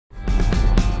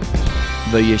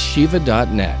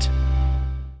theyeshiva.net.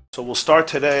 So we'll start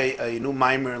today a new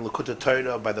Maamer in Likkutei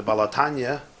Torah by the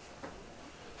Balatanya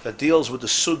that deals with the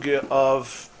sugya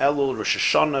of Elul, Rosh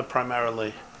Hashanah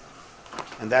primarily,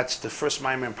 and that's the first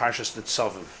Maamer in Parshas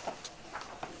Nitzavim.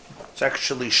 It's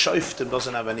actually Shoftim,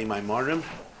 doesn't have any Maamorim.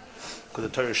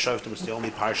 Likkutei Torah Shoftim is the only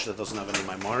Parsha that doesn't have any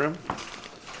Maamorim.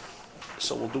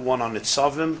 So we'll do one on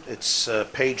Nitzavim. It's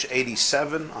page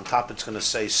 87. On top it's going to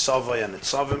say Savai and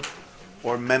Nitzavim,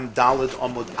 or Mem Daled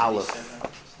Amud Aleph.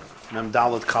 Mem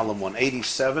Daled column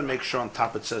 187. Make sure on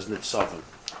top it says Nitzavim.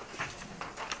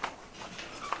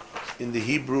 In the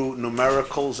Hebrew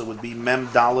numericals, it would be Mem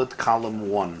Daled column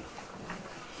 1.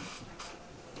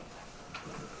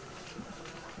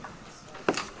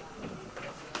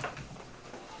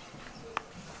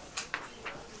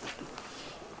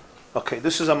 Okay,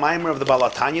 this is a Maamer of the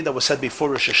Balatanya that was said before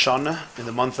Rosh Hashanah in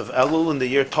the month of Elul in the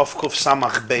year Tovkuf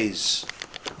Samach Beis.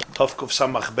 Tovkuf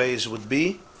Samach Beis would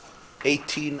be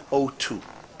 1802.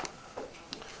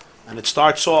 And it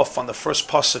starts off on the first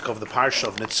pasuk of the Parsha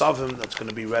of Nitzavim that's going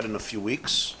to be read in a few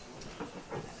weeks.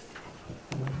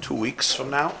 2 weeks from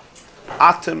now.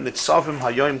 Atem Nitzavim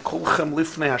hayoim kulchem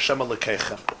lifnei Hashem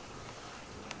Elokeichem.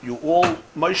 You all,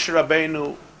 Moshe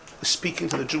Rabbeinu is speaking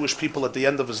to the Jewish people at the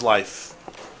end of his life.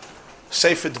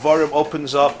 Sefer Dvarim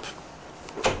opens up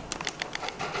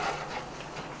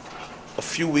a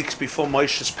few weeks before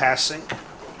Moshe's passing.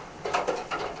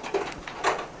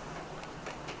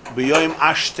 B'yoyim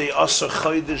ashtei asar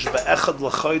chodesh be'echad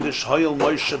l'chodesh hoyel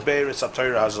Moshe be'eretz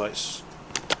haTorah hazos.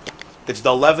 It's the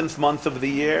 11th month of the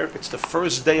year. It's the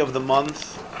first day of the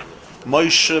month.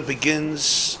 Moshe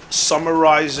begins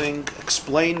summarizing,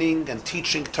 explaining, and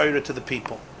teaching Torah to the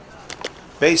people.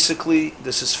 Basically,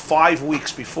 this is 5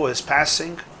 weeks before his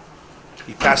passing.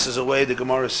 He passes away, the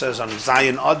Gemara says, on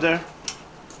Zayin Adar,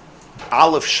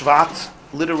 Aleph Shvat,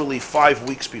 literally 5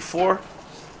 weeks before.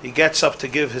 He gets up to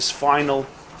give his final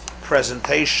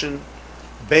presentation,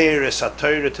 Be'eretz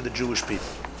HaTorah, to the Jewish people.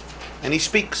 And he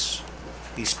speaks.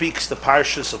 He speaks the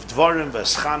Parshas of Dvarim,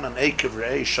 V'eschanan, Ekev,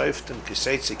 Re'ei, Shoftim,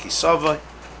 Kiseitze, Kisavai,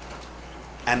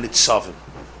 and Nitzavim.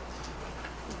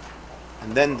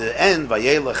 And then the end,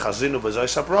 Vayelech Chazinu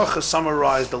B'Zos HaBracha,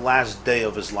 summarized the last day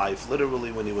of his life,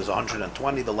 literally when he was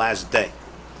 120, the last day.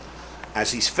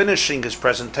 As he's finishing his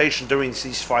presentation during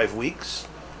these 5 weeks,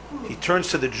 he turns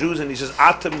to the Jews and he says,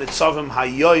 Atem Nitzavim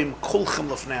hayoim kulchem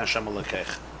lefnei Hashem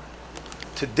Elokeichem.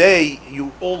 Today,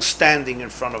 you all standing in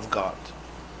front of God.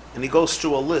 And he goes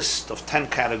through a list of 10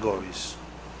 categories.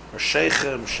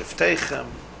 Rashechem, Shiftechem,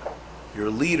 your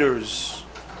leaders,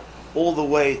 all the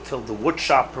way till the wood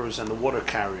choppers and the water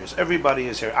carriers. Everybody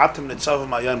is here. Atem Nitzavim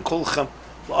hayoim kulchem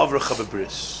la'avrecha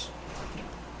b'bris.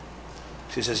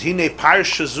 He says, Hine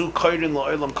parsha zu koydin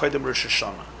la'olam koydem Rosh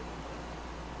Hashanah.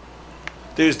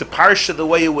 There's the parsha the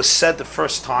way it was said the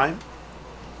first time.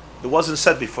 It wasn't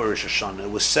said before Rosh Hashanah.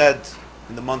 It was said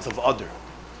in the month of Adar.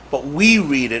 But we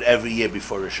read it every year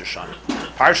before Rosh Hashanah.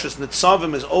 Parshas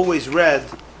Nitzavim is always read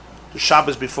the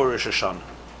Shabbos before Rosh Hashanah.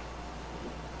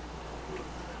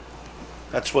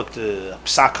 That's what the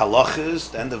Psak Halach is.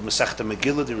 The end of Masechta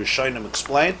Megillah, the Rishonim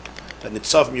explain that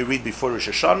Nitzavim you read before Rosh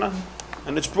Hashanah,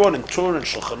 and it's brought in Torah and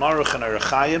Shulchan Aruch and Ohr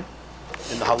Chaim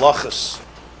in the halachas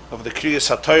of the Kriyas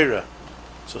HaTorah.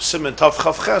 So Siman Tav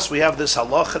Chav Ches, we have this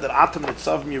halacha that Atem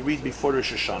Nitzavim you read before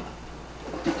Rosh Hashanah.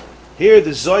 Here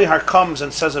the Zohar comes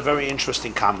and says a very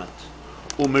interesting comment.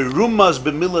 Umerumaz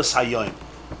b'milas hayoim.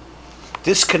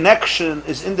 This connection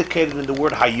is indicated in the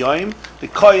word hayoim, the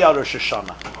koyal Rosh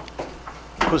Hashanah,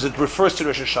 because it refers to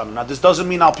Rosh Hashanah. Now this doesn't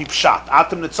mean al pi pshat.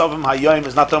 Atem Nitzavim hayoim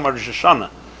is not talking about Rosh Hashanah,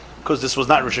 because this was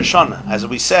not Rosh Hashanah. As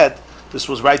we said, this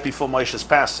was right before Moshe's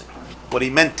passing. What he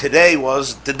meant today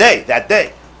was today, that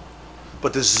day.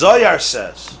 But the Zohar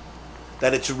says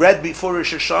that it's read before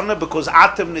Rosh Hashanah because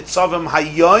Atem Nitzavim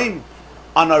hayoim,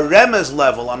 on a remez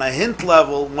level, on a hint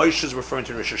level, Moshe is referring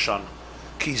to Rosh Hashanah.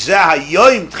 Ki zeh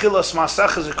hayoim tchilas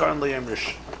masechah zikaron liyom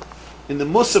Rosh. In the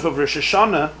Musaf of Rosh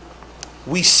Hashanah,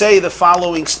 we say the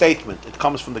following statement. It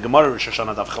comes from the Gemara Rosh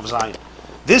Hashanah Daf Chav Zayin.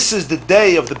 This is the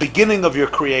day of the beginning of your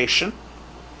creation.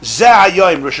 Zeh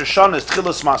hayoim, Rosh Hashanah is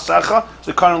tchilas masechah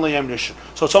zikaron liyom Rosh.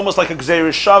 So it's almost like a gzeirah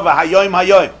shava, hayoim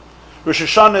hayoim. Rosh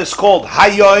Hashanah is called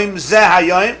hayoim, zeh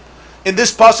hayoim. In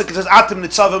this pasuk it says Atem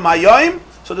Nitzavim hayoim.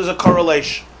 So there's a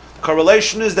correlation. The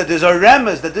correlation is that there's a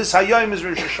remez that this hayoim is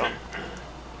Rosh Hashanah.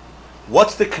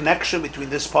 What's the connection between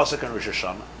this pasuk and Rosh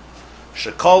Hashanah?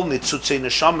 Shekol nitzutzei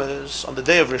neshamas, on the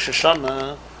day of Rosh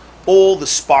Hashanah, all the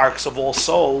sparks of all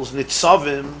souls,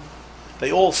 nitzavim,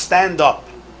 they all stand up.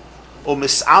 O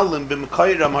misalim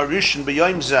b'mekayram harishin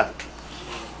b'yoyim zeh,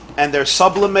 and they're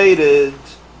sublimated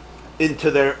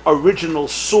into their original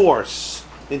source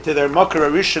into their Makar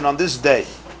Rishon on this day.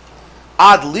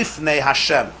 Ad Lifnei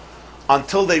Hashem,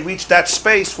 until they reach that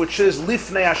space which is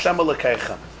Lifnei Hashem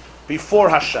Elokeichem, before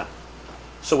Hashem.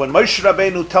 So when Moshe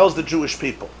Rabbeinu tells the Jewish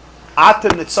people,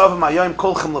 Atem Nitzavim Hayom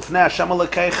Kolchem Lifnei Hashem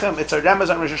Elokeichem, it's a remez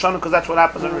on Rosh Hashanah because that's what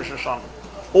happens on Rosh Hashanah.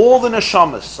 All the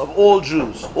neshamas of all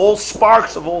Jews, all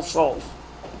sparks of all souls,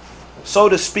 so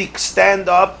to speak, stand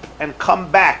up and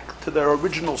come back to their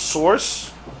original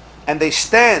source, and they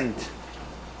stand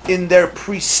in their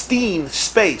pristine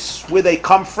space where they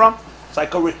come from. It's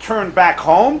like a return back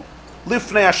home.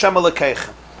 Lifnei Hashem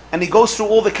Elokeichem. And he goes through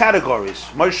all the categories.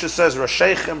 Moshe says,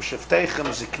 Rasheichem, Shiftechem,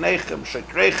 Ziknechem,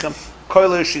 Shekrechem,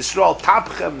 Koilish Yisrael,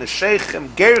 Tapchem, Neshechem,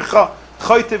 Gercha,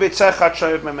 Choyte V'Tzecha,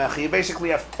 Shoyev Memecha. You basically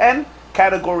have 10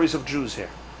 categories of Jews here.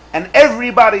 And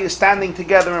everybody is standing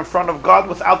together in front of God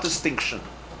without distinction.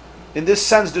 In this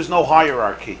sense, there's no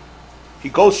hierarchy. He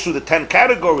goes through the 10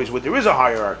 categories where there is a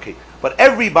hierarchy. But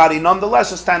everybody,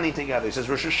 nonetheless, is standing together. He says,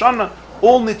 Rosh Hashanah,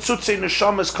 all Nitzutzei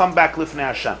Neshamas come back Lifnei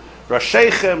Hashem.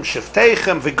 Rasheichem,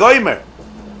 Shiftechem, V'goymer.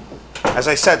 As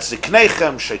I said,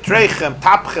 Ziknechem, Sheitrechem,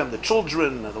 Tapchem, the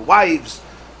children, the wives,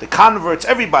 the converts,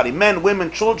 everybody, men, women,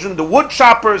 children, the wood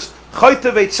choppers, Choyte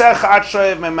V'Tzecha Ad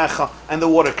Shoyev Memecha, and the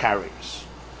water carriers.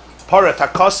 Parat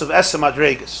HaKos of Esem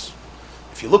Madregas.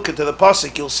 If you look into the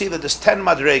Pasuk, you'll see that there's 10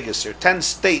 Madregas here,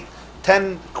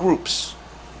 10 groups.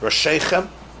 Rasheichem,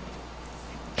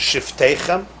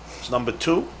 Shiftechem is number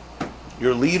 2.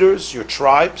 Your leaders, your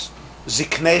tribes.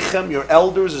 Ziknechem, your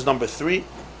elders, is number 3.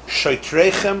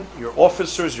 Sheitrechem, your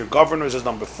officers, your governors, is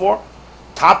number 4.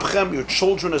 Tapchem, your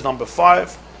children, is number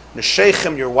 5.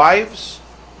 Neshechem, your wives,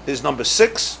 is number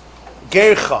 6.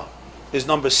 Gercha is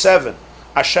number 7.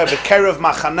 Asher v'kerev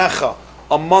machanecha,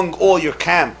 among all your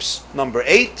camps, number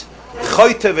 8.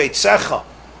 Choyte v'etzecha,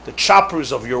 the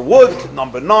choppers of your wood,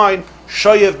 number 9.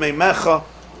 Shoyev meimecha,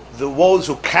 the ones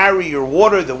who carry your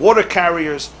water, the water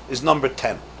carriers, is number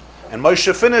 10. And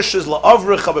Moshe finishes,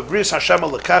 La'avrecha b'bris Hashem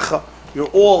Elokecha, you're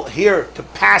all here to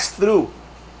pass through,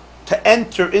 to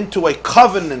enter into a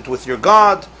covenant with your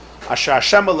God, Asher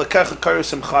Hashem Elokecha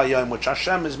karesim chayim, which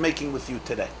Hashem is making with you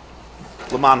today.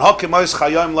 L'man hakim ois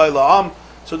chayim la'am.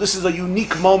 So this is a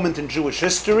unique moment in Jewish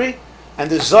history, and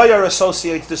the Zohar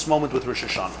associates this moment with Rosh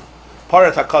Hashanah.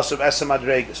 Parat HaKos of Esem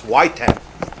Adregas. Why 10?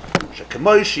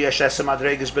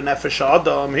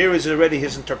 Here is already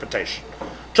his interpretation.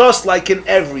 Just like in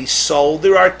every soul,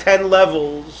 there are 10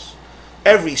 levels.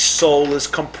 Every soul is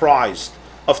comprised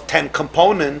of 10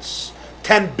 components,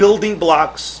 10 building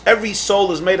blocks. Every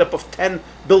soul is made up of 10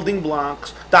 building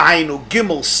blocks. Dahainu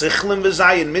gimel sichlim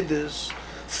v'zayin midas.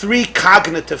 3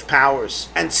 cognitive powers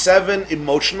and 7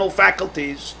 emotional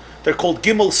faculties. They're called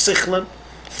gimel sichlim.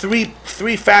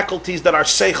 Three faculties that are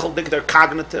seichel, they're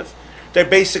cognitive. They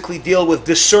basically deal with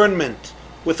discernment,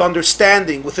 with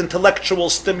understanding, with intellectual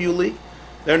stimuli.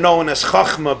 They're known as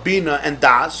Chachma, Bina, and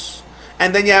Das.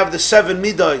 And then you have the 7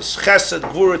 midos, Chesed,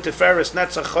 Gvura, Tiferes,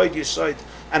 Netzach, Chod, Yesod,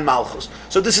 and Malchus.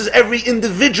 So this is every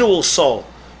individual soul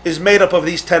is made up of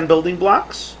these 10 building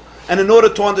blocks. And in order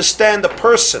to understand a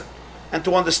person and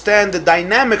to understand the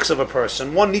dynamics of a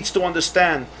person, one needs to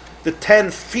understand the 10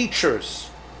 features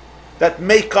that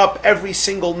make up every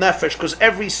single nefesh, because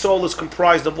every soul is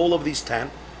comprised of all of these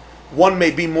 10. One may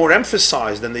be more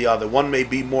emphasized than the other. One may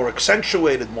be more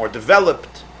accentuated, more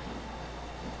developed.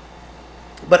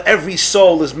 But every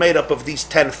soul is made up of these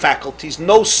 10 faculties.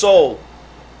 No soul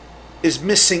is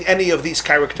missing any of these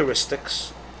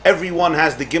characteristics. Everyone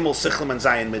has the Gimel, Sichlim, and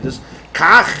Zayin Midas.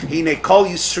 Kach hine kol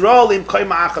Yisrael im koy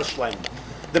ma'achas shleim.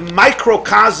 The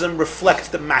microcosm reflects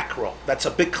the macro. That's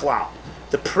a big cloud.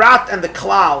 The prat and the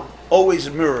klal always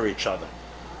mirror each other.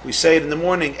 We say it in the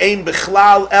morning, Ein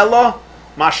bichlal ella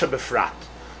masha befrat.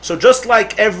 So just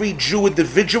like every Jew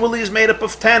individually is made up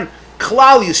of 10,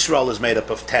 Klal Yisrael is made up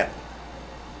of 10.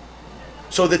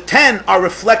 So the 10 are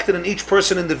reflected in each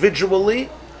person individually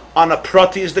on a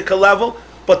pratisdika level,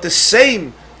 but the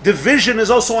same division is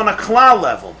also on a klal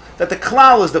level, that the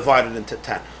klal is divided into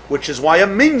 10, which is why a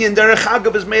minyan, derech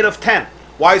agav, is made of 10.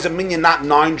 Why is a minyan not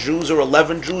 9 Jews or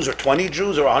 11 Jews or 20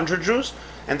 Jews or 100 Jews?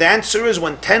 And the answer is,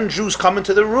 when 10 Jews come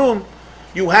into the room,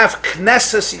 you have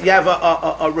knesses, you have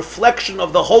a reflection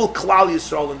of the whole Klal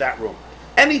Yisrael in that room.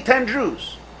 Any 10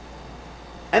 Jews.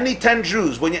 Any 10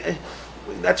 Jews.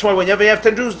 That's why whenever you have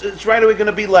 10 Jews, it's right away going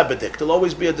to be Lebedik. There'll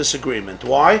always be a disagreement.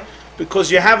 Why?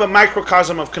 Because you have a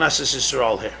microcosm of Knesset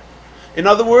Yisrael here. In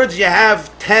other words, you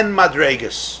have 10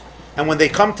 Madregas. And when they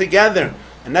come together,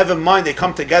 and never mind, they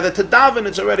come together to daven,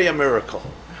 it's already a miracle.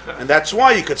 And that's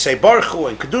why you could say Baruch Hu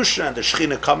and Kedusha, and the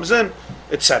Shechina comes in,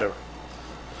 etc.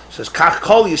 It says, Kach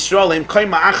kol Yisrael im koy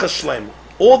ma'achas shleim.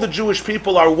 All the Jewish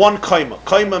people are one kaima.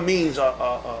 Kaima means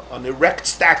an erect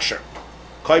stature.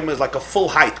 Kaima is like a full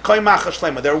height. Kaima achas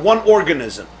shlema. They're one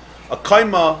organism. A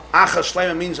kaima achas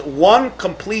shlema means one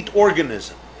complete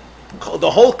organism. The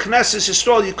whole Knesset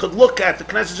Yisrael, you could look at the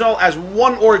Knesset Yisrael as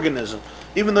one organism.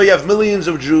 Even though you have millions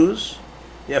of Jews,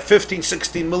 you have 15,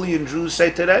 16 million Jews, say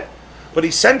today, but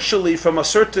essentially from a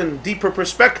certain deeper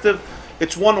perspective,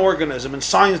 it's one organism. In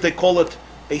science they call it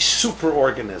a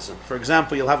superorganism. For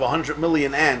example, you'll have 100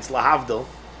 million ants, lahavdil,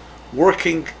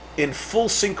 working in full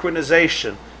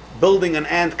synchronization, building an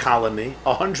ant colony,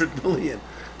 100 million.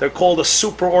 They're called a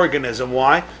superorganism.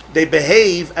 Why? They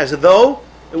behave as though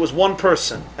it was one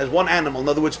person, as one animal. In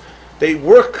other words, they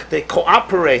work, they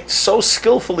cooperate so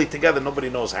skillfully together, nobody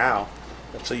knows how.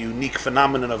 That's a unique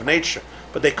phenomenon of nature.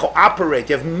 But they cooperate.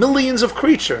 You have millions of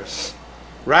creatures,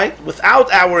 right?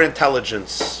 Without our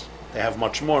intelligence. They have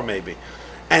much more, maybe.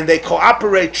 And they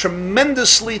cooperate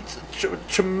tremendously,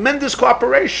 tremendous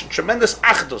cooperation, tremendous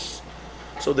achdus.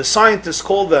 So the scientists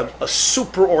call them a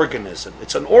superorganism.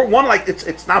 It's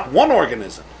it's not one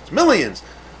organism, it's millions.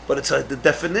 But it's the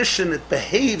definition, it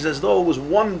behaves as though it was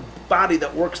one body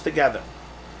that works together.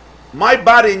 My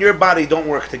body and your body don't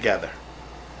work together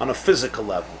on a physical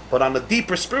level. But on a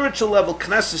deeper spiritual level,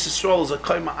 Knesset Yisrael is a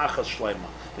kaima achas shleima.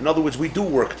 In other words, we do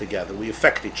work together. We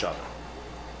affect each other.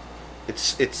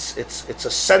 It's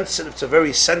a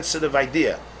very sensitive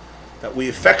idea that we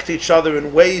affect each other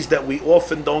in ways that we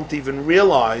often don't even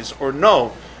realize or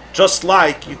know. Just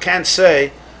like you can't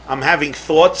say, I'm having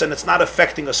thoughts and it's not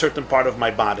affecting a certain part of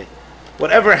my body.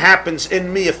 Whatever happens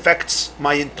in me affects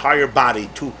my entire body.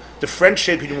 To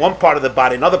differentiate between one part of the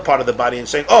body, another part of the body, and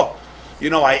saying, oh,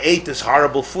 I ate this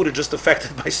horrible food, it just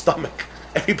affected my stomach.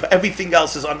 Everything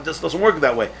else just doesn't work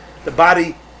that way. The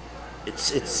body,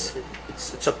 it's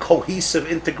a cohesive,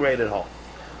 integrated whole.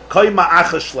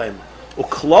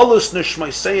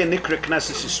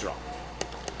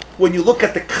 When you look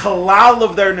at the kalal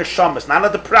of their neshamas, not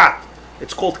at the prat,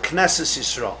 it's called Knesset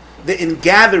Yisrael, the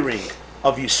ingathering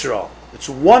of Yisrael. It's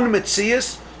one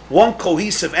mitzias, one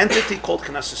cohesive entity called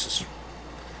Knesset Yisrael.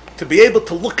 To be able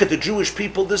to look at the Jewish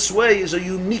people this way is a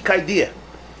unique idea.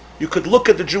 You could look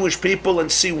at the Jewish people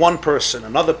and see one person,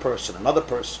 another person,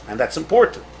 and that's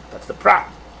important. That's the prat.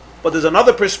 But there's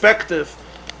another perspective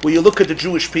where you look at the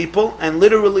Jewish people and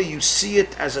literally you see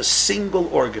it as a single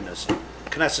organism,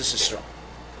 Knesset Yisrael.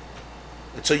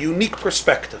 It's a unique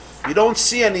perspective. You don't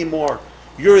see anymore,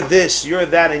 you're this, you're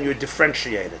that, and you're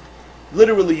differentiated.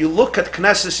 Literally, you look at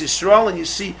Knesset Yisrael and you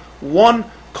see one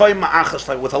koyma achas,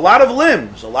 with a lot of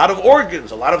limbs, a lot of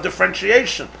organs, a lot of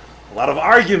differentiation, a lot of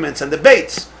arguments and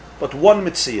debates, but one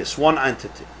mitzias, one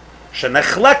entity.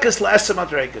 Shenechlekes la'esem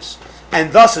madreges.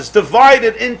 And thus it's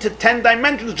divided into 10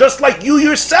 dimensions, just like you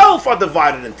yourself are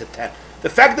divided into 10. The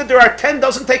fact that there are 10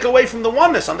 doesn't take away from the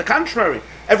oneness. On the contrary,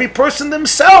 every person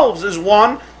themselves is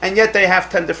one, and yet they have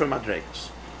 10 different madreges.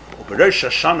 Rosh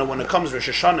Hashanah, when it comes to Rosh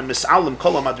Hashanah, misalim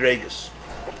kol madreges,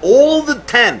 all the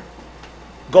 10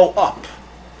 go up.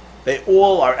 They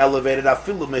all are elevated. The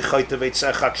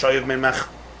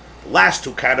last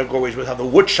two categories, we have the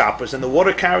wood choppers and the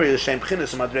water carriers,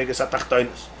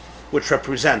 which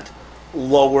represent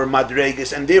lower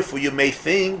madreges, and therefore you may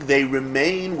think they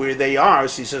remain where they are.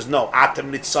 So he says, no,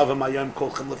 Atem Nitzavim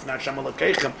kolchem lifnei Hashem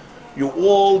Elokeichem. You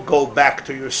all go back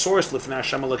to your source, lifnei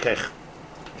Hashem Elokeichem.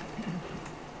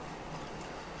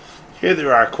 Here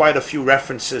there are quite a few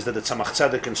references that the Tzemach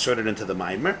Tzedek inserted into the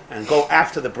Maamer, and go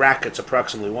after the brackets,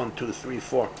 approximately 1, 2, 3,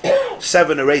 4,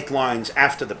 7 or 8 lines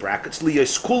after the brackets. All the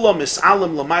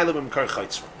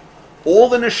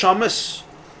neshamas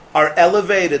are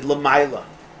elevated l'mayla.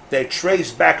 They're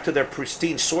traced back to their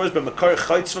pristine source, to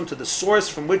the source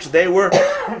from which they were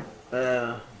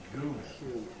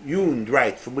hewn,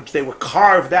 right, from which they were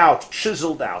carved out,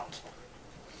 chiseled out.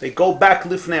 They go back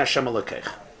lifnei Hashem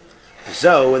Elokeichem.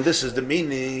 So, and this is the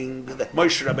meaning that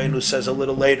Moshe Rabbeinu says a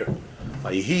little later.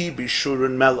 Vayihi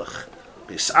b'shurun melech,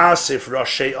 b's'asif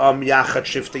roshei am yachad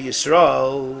shiftei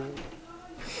Yisrael.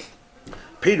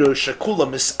 Pirush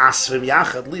shekulam mis'asvim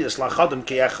yachad liyas lachadim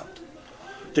ke'echad.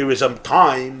 There is a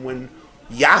time when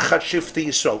yachad shiftei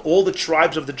Yisrael, all the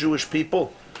tribes of the Jewish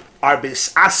people, are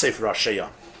b's'asif roshei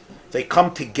am. They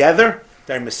come together,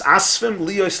 they're mis'asvim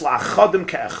liyas lachadim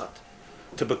ke'echad,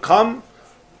 to become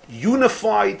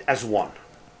unified as one.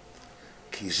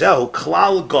 Kizehu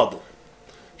klal gadol.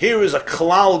 Here is a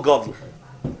klal gadol.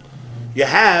 You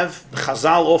have, the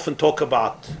Chazal often talk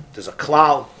about, there's a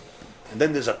klal, and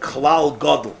then there's a klal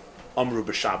gadol, Amru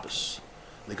b'Shabbos.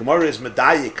 The Gemara is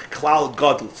medayik, klal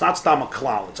gadol. It's not stam a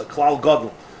klal, it's a klal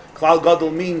gadol. Klal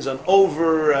gadol means an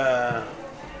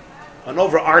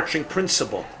overarching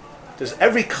principle.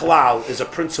 Every klal is a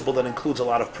principle that includes a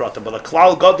lot of pratim, but a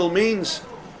klal gadol means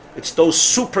it's those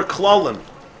super klalim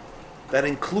that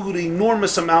include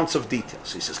enormous amounts of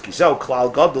details. He says, Kizel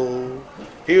klal gadol.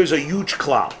 Here's a huge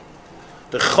klal.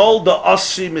 The chol da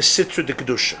asi mesitra de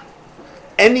kedusha.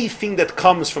 Anything that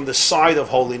comes from the side of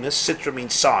holiness, sitra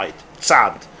means side,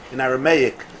 tzad. In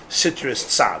Aramaic, sitra is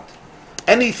tzad.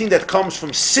 Anything that comes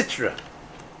from sitra,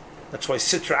 that's why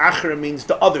sitra achra means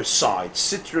the other side.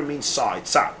 Sitra means side,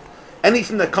 tzad.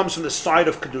 Anything that comes from the side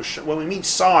of kedusha. When we mean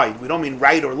side, we don't mean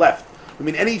right or left. We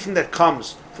mean anything that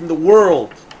comes from the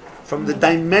world, from the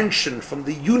dimension, from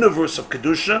the universe of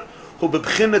kedusha, who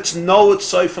bebchinetz no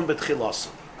etzoifim betchilas.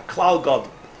 Klal God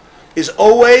is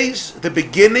always, the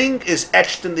beginning is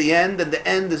etched in the end, and the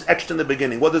end is etched in the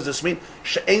beginning. What does this mean?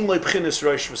 She'ein lo b'chinas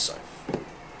rosh v'soif.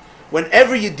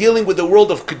 Whenever you're dealing with the world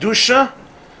of kedusha,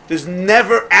 there's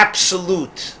never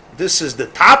absolute. This is the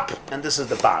top, and this is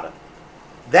the bottom.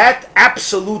 That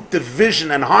absolute division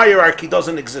and hierarchy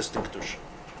doesn't exist in kedusha.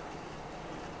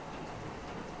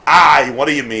 What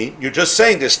do you mean? You're just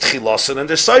saying there's tchilasan and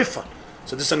there's soifan.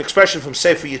 So this is an expression from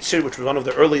Sefer Yitzir, which was one of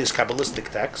the earliest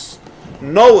Kabbalistic texts.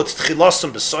 No, it's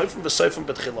tchilasan b'soifan, b'soifan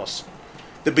b'tchilasan.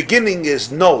 The beginning is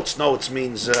notes. Notes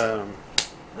means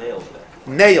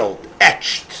nailed,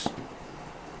 etched.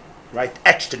 Right?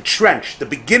 Etched, entrenched. The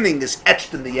beginning is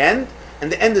etched in the end,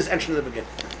 and the end is etched in the beginning.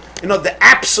 You know, the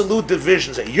absolute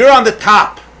divisions. You're on the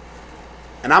top,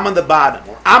 and I'm on the bottom.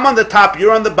 Or I'm on the top,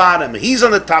 you're on the bottom. He's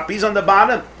on the top, he's on the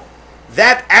bottom.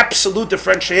 That absolute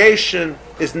differentiation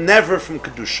is never from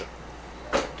Kedusha.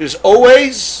 There's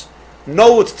always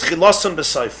no, it's Tchilasan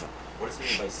b'Seifa. What does it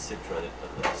mean by Sitra,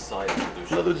 the side of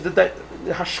Kedusha? In other words, the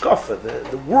Hashkafa,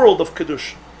 the world of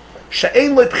Kedusha.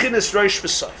 She'ein lo b'chinas Rosh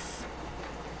v'Seif.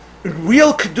 In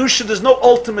real Kedusha, there's no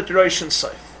ultimate Rosh and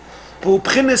Seif.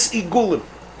 B'chinas Igulim.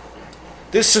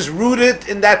 This is rooted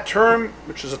in that term,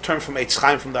 which is a term from Ohr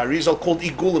Chaim, from the Arizal, called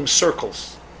Igulim,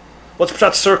 circles. What's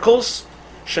pshat circles?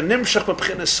 Shenimshach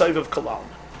b'chinas Soivav Kalalman.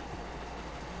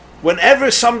 Whenever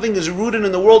something is rooted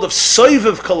in the world of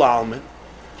Soivav Kalalman,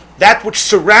 that which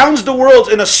surrounds the world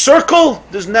in a circle,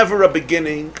 there's never a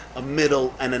beginning, a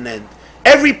middle, and an end.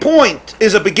 Every point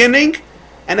is a beginning,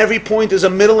 and every point is a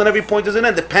middle, and every point is an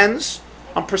end. Depends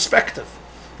on perspective.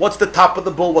 What's the top of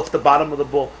the bull? What's the bottom of the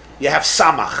bull? You have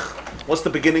samach. What's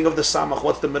the beginning of the samach?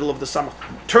 What's the middle of the samach?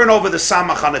 Turn over the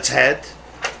samach on its head.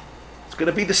 It's going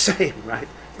to be the same, right?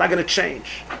 It's not going to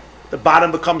change. The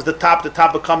bottom becomes the top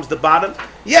becomes the bottom.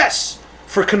 Yes,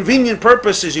 for convenient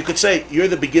purposes, you could say, you're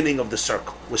the beginning of the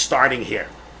circle. We're starting here.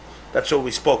 That's what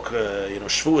we spoke,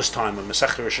 Shavuos time, in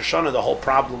Masechta Rosh Hashanah, the whole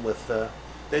problem with the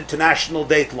international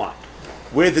date line.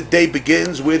 Where the day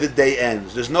begins, where the day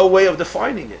ends. There's no way of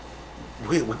defining it.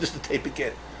 Where does the day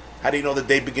begin? How do you know the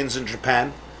day begins in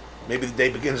Japan? Maybe the day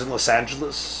begins in Los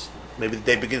Angeles. Maybe the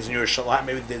day begins in Yerushalayim.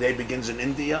 Maybe the day begins in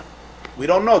India. We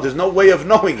don't know. There's no way of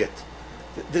knowing it.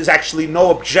 There's actually no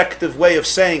objective way of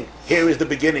saying, here is the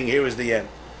beginning, here is the end.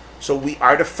 So we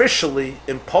artificially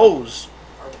impose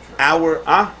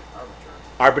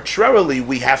arbitrarily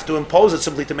we have to impose it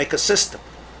simply to make a system.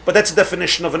 But that's the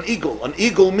definition of an eagle. An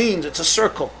eagle means it's a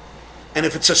circle. And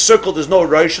if it's a circle, there's no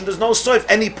Rosh and there's no Soif.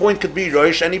 Any point could be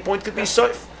Rosh, any point could be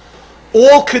Soif.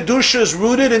 All Kedusha is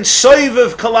rooted in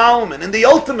Soiv Kalalman, in the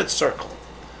ultimate circle.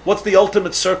 What's the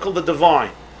ultimate circle? The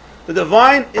divine. The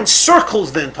divine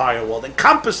encircles the entire world,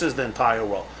 encompasses the entire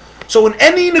world. So in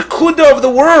any Nekuda of the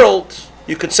world,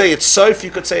 you could say it's Soif,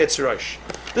 you could say it's Rosh.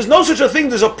 There's no such a thing.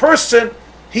 There's a person,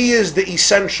 he is the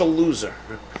essential loser.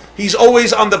 He's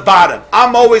always on the bottom.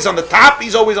 I'm always on the top,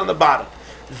 he's always on the bottom.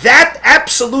 That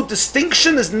absolute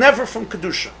distinction is never from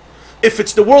Kedusha. If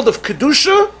it's the world of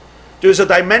Kedusha, there's a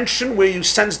dimension where you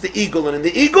sense the eagle. And in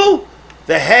the eagle,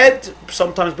 the head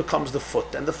sometimes becomes the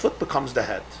foot, and the foot becomes the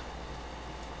head.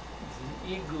 Is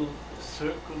an eagle a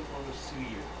circle or a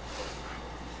sphere?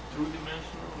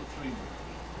 Two-dimensional or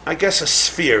three-dimensional? I guess a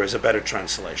sphere is a better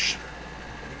translation.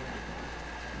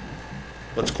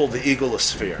 Let's call the eagle a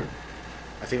sphere.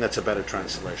 I think that's a better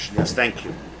translation. Yes, thank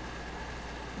you.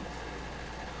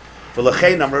 And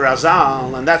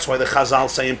that's why the Chazal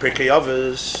say in Pirkei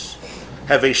Avos,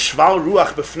 have a shval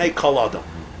ruach b'fnei kol adam.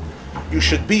 You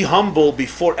should be humble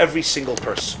before every single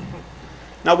person.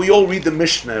 Now we all read the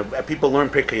Mishnah. People learn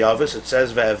Pirkei Avos. It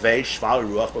says ve'avei shval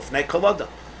ruach b'fnei kol adam.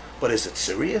 But is it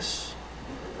serious?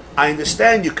 I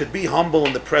understand you could be humble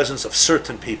in the presence of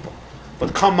certain people,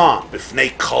 but come on,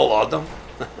 b'fnei kol adam,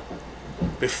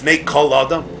 b'fnei kol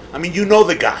adam. I mean, you know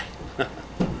the guy.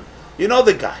 You know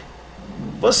the guy.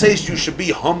 What says you should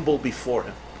be humble before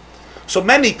him? So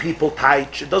many people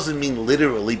teach, it doesn't mean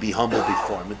literally be humble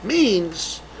before him. It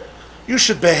means you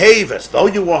should behave as though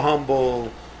you were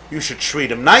humble. You should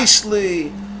treat him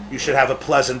nicely. You should have a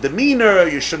pleasant demeanor.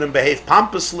 You shouldn't behave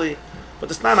pompously.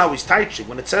 But it's not how he's teaching.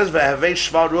 When it says ve'havei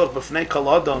shvar ruach b'fnei kol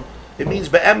adam, it means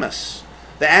be'emes.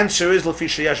 The answer is l'fi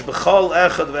sheyesh b'chol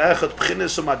echad ve'echad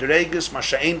b'chinis u'madreges ma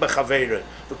she'ein b'chaveira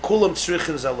v'kulam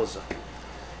tzrichin zelazah.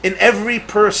 In every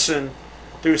person,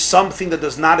 there is something that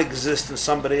does not exist in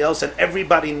somebody else, and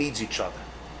everybody needs each other.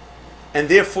 And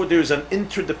therefore, there is an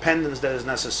interdependence that is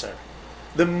necessary.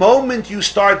 The moment you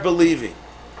start believing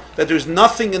that there's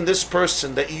nothing in this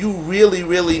person that you really,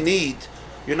 really need,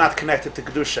 you're not connected to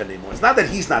Kedusha anymore. It's not that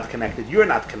he's not connected, you're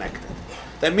not connected.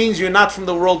 That means you're not from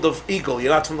the world of Eagle,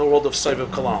 you're not from the world of Sovev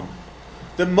Kalam.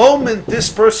 The moment this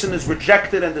person is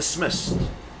rejected and dismissed,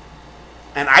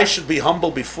 and I should be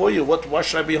humble before you, why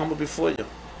should I be humble before you?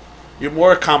 You're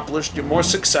more accomplished, you're more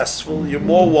successful, you're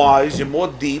more wise, you're more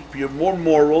deep, you're more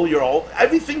moral,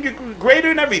 everything, you're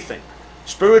greater in everything.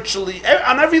 Spiritually,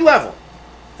 on every level.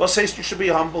 What says you should be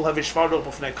humble, have ishvardo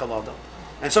b'fnei kol adam.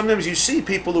 And sometimes you see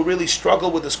people who really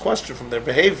struggle with this question from their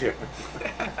behavior.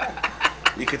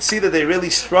 You could see that they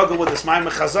really struggle with this Maamer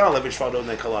Chazal, have ishvardo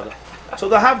b'fnei kol adam. So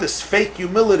they'll have this fake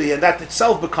humility, and that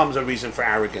itself becomes a reason for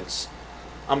arrogance.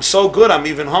 I'm so good, I'm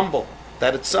even humble.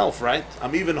 That itself, right?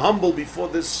 I'm even humble before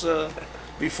this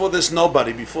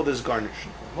nobody, before this garnish.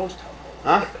 Most humble.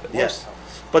 Huh? Yes.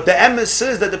 But the emes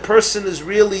says that the person is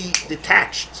really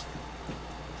detached.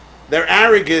 They're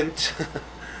arrogant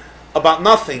about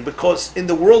nothing, because in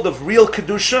the world of real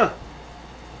Kedusha,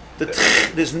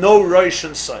 there's no Rosh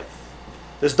and Seif.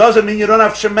 This doesn't mean you don't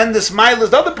have tremendous milas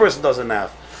the other person doesn't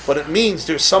have, but it means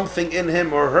there's something in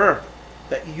him or her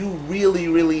that you really,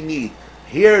 really need.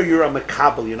 Here you're a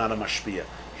mekabel, you're not a mashpia.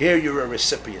 Here you're a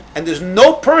recipient. And there's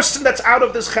no person that's out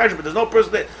of this cheshbon. There's no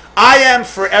person that, I am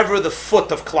forever the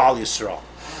foot of Klal Yisrael,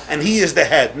 and he is the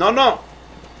head. No.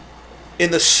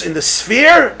 In the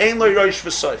sphere, ein lo rosh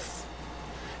v'soif.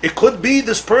 It could be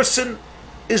this person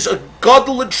is a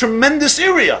gadol in tremendous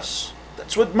areas.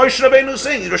 That's what Moshe Rabbeinu is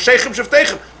saying.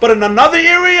 But in another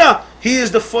area, he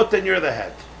is the foot and you're the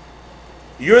head.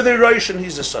 You're the rosh and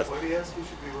he's the soif. Why do you ask you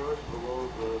should be rosh below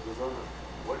the zona?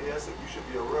 Why do you ask that you should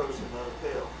be a rosh and not a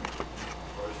tail?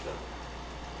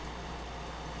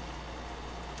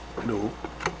 No.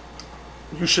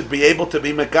 You should be able to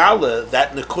be megala,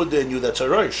 that nekuda in you that's a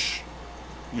rosh.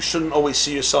 You shouldn't always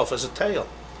see yourself as a tail.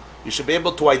 You should be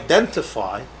able to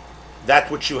identify that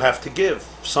which you have to give.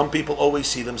 Some people always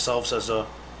see themselves as a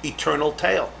eternal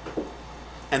tail,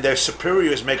 and their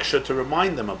superiors make sure to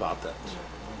remind them about that.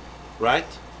 Right?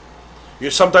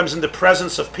 You're sometimes in the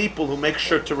presence of people who make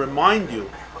sure to remind you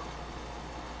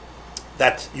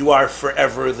that you are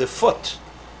forever the foot,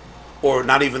 or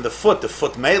not even the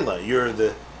foot mela. You're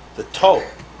the toe.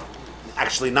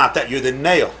 Actually, not that. You're the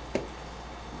nail,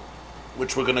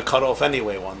 which we're going to cut off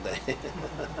anyway one day.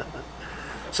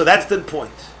 So that's the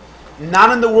point.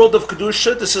 Not in the world of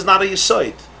Kedusha, this is not a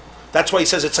Yisoid. That's why he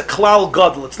says it's a Klal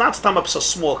Gadol. It's not Stamap, a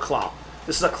small Klal.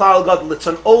 This is a Klal Gadol. It's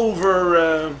an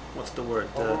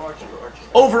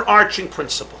overarching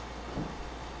principle.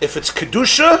 If it's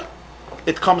Kedusha,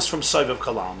 it comes from Sovev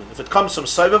Kalalman. If it comes from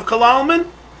Sovev Kalalman,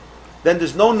 then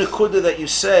there's no Nekuda that you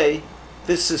say,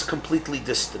 this is completely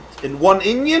distant. In one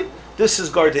Inyan, this is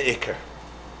Garda Iker.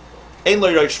 Ein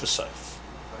lo rosh v'soif. If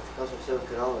it comes from Sovev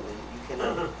Kalalman,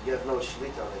 you have no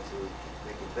shlit on it to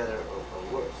make it better or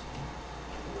worse.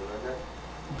 You know that?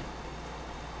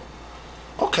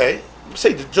 Okay.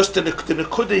 Say just the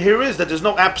Nekuda here is that there's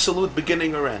no absolute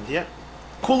beginning or end. Yeah.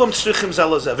 Kulam tzrichim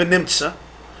zelazeh v'nimtza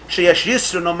sheyesh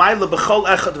yisra no ma'ila b'chol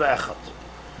echad ve'echad.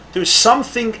 There's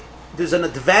something. There's an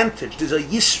advantage, there's a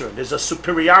yisra, there's a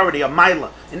superiority, a maila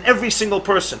in every single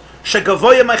person.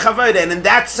 Shegavoya mechaveda, and in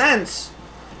that sense,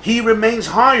 he remains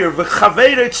higher.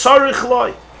 V'chaveda tzarich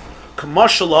loy.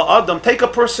 K'mashal adam. Take a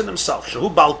person himself. Shehu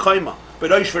bal koima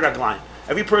b'rosh v'raglayim.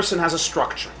 Every person has a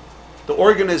structure. The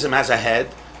organism has a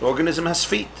head. The organism has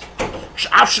feet.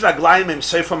 Sh'af sh'raglayim im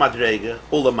sefer madrega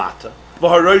ulamata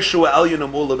v'haroshu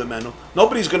elyon ula b'menu.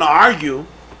 Nobody's going to argue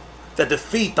that the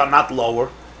feet are not lower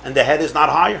and the head is not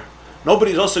higher.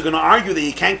 Nobody's also going to argue that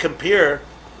you can't compare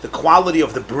the quality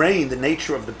of the brain, the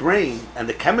nature of the brain, and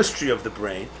the chemistry of the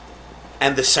brain,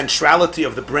 and the centrality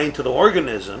of the brain to the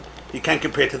organism. You can't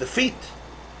compare to the feet.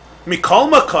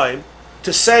 Mikol Makayim,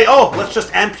 to say, oh, let's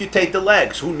just amputate the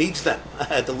legs. Who needs them?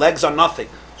 The legs are nothing.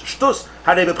 If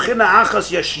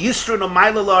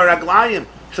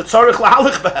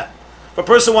a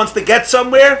person wants to get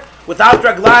somewhere, without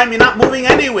raglayim, you're not moving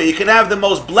anywhere. You can have the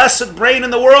most blessed brain in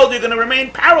the world, you're going to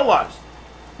remain paralyzed.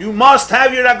 You must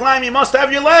have your raglayim, you must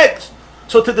have your legs.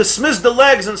 So to dismiss the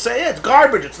legs and say, it's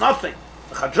garbage, it's nothing.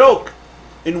 A joke.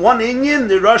 In one Inyan,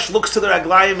 the Rosh looks to the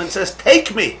raglayim and says,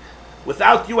 take me.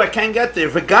 Without you, I can't get there.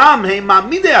 V'gam hey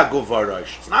ma'midei haguf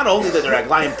v'rosh. It's not only that the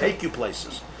raglayim take you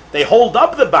places. They hold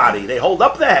up the body. They hold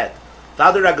up the head.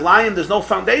 Without the raglayim, there's no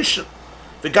foundation.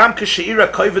 V'gam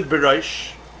k'she'ira kovid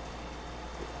b'rosh.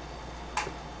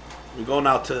 We go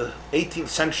now to 18th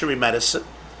century medicine.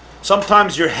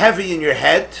 Sometimes you're heavy in your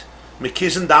head.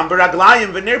 Mekizin dam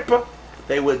b'raglayim v'nirpa.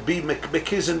 They would be,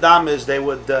 mekizin dam is, they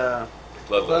would...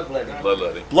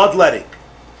 bloodletting.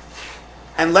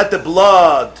 And let the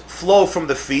blood flow from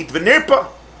the feet. V'nirpa.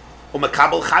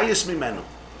 U'makabel chayis mimenu.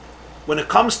 When it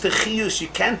comes to chiyus, you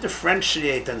can't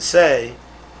differentiate and say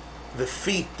the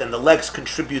feet and the legs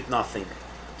contribute nothing.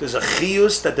 There's a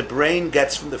chiyus that the brain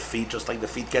gets from the feet, just like the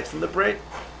feet get from the brain.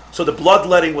 So the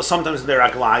bloodletting was sometimes in the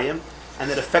raglayim, and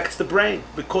it affects the brain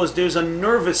because there's a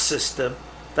nervous system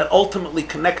that ultimately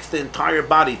connects the entire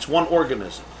body. It's one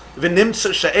organism. The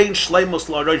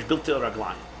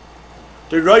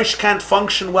rosh can't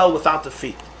function well without the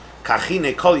feet.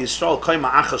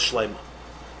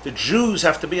 The Jews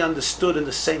have to be understood in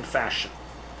the same fashion.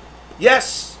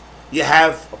 Yes, you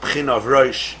have a b'china of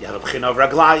rosh, you have a b'china of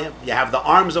raglayim, you have the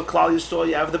arms of Klal Yisrael,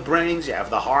 you have the brains, you have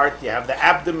the heart, you have the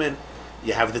abdomen,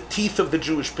 you have the teeth of the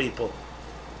Jewish people,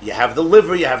 you have the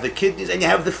liver, you have the kidneys, and you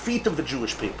have the feet of the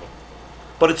Jewish people.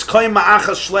 But it's koim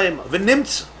ma'achas shleima.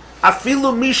 V'nimtz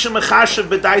afilu misha mechashav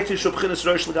b'daiti shubchinas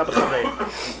rosh l'gabe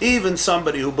chaveir. Even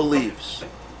somebody who believes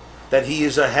that he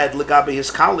is a head l'gabe his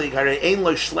colleague, harei ein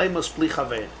lo shleimus bli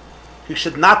chaveir. He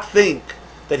should not think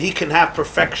that he can have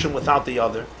perfection without the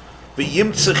other.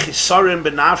 V'yimtze chisarim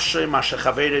b'nafshay ma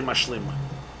shechaveirei mashlima.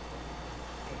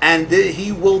 And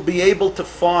he will be able to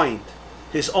find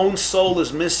his own soul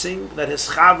is missing, that his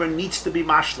chaver needs to be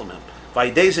mashlim him.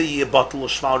 And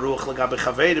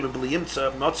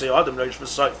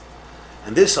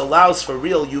this allows for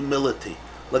real humility,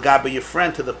 l'gabe your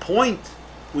friend, to the point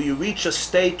where you reach a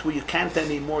state where you can't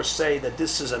anymore say that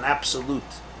this is an absolute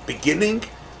beginning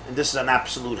and this is an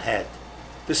absolute head.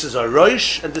 This is a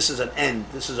rosh and this is an end.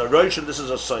 This is a rosh and this is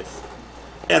a soif.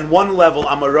 And one level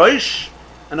I'm a rosh,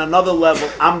 and another level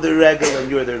I'm the regel and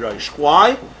you're the rosh.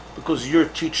 Why? Because you're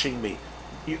teaching me.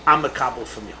 I'm a kabbal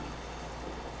from you.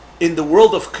 In the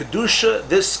world of Kedusha,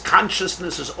 this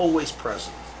consciousness is always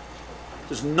present.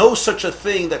 There's no such a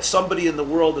thing that somebody in the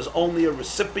world is only a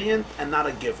recipient and not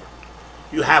a giver.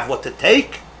 You have what to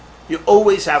take, you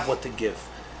always have what to give.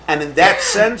 And in that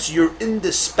sense, you're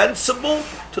indispensable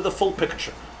to the full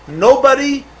picture.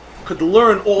 Nobody could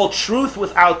learn all truth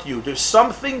without you. There's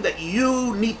something that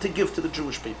you need to give to the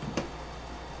Jewish people.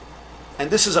 And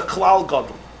this is a klal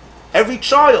gadol. Every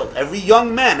child, every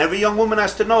young man, every young woman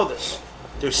has to know this.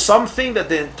 There's something that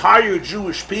the entire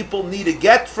Jewish people need to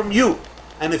get from you.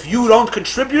 And if you don't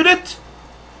contribute it,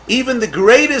 even the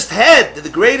greatest head, the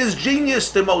greatest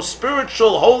genius, the most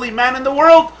spiritual, holy man in the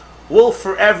world will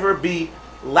forever be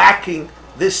lacking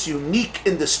this unique,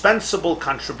 indispensable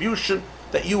contribution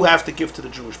that you have to give to the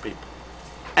Jewish people.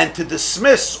 And to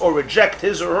dismiss or reject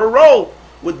his or her role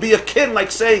would be akin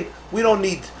like saying, we don't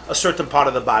need a certain part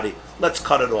of the body, let's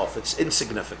cut it off, it's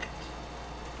insignificant.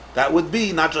 That would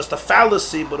be not just a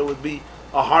fallacy, but it would be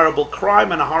a horrible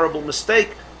crime and a horrible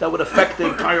mistake that would affect the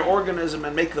entire organism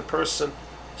and make the person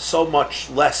so much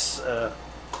less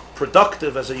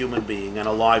productive as a human being and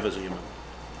alive as a human being.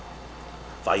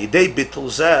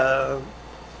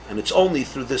 And it's only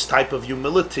through this type of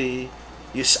humility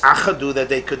yisachadu that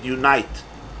they could unite.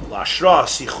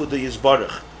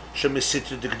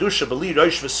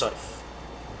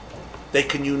 They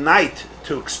can unite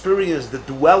to experience the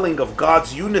dwelling of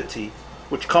God's unity,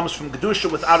 which comes from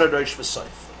Kedusha without a Rosh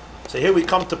V'Soif. So here we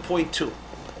come to point 2.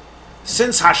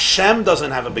 Since Hashem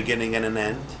doesn't have a beginning and an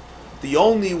end, the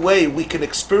only way we can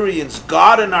experience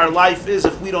God in our life is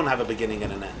if we don't have a beginning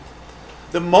and an end.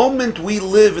 The moment we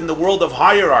live in the world of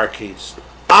hierarchies,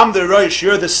 I'm the Rosh,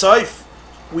 you're the Soif,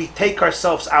 we take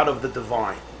ourselves out of the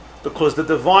divine. Because the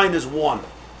divine is one.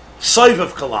 Soif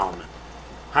of Kalalman.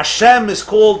 Hashem is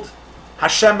called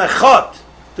Hashem Echad.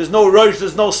 There's no Rosh,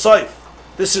 there's no Soif.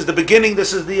 This is the beginning,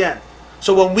 this is the end.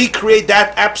 So when we create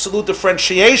that absolute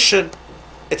differentiation,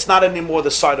 it's not anymore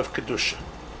the side of Kedusha.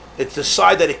 It's the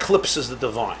side that eclipses the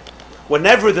divine.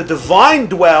 Whenever the divine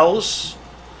dwells,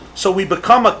 so we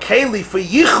become a keli for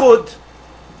Yichud.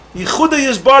 Yichud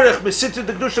Yizbarech Mesitah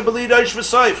de Kedusha B'li Rosh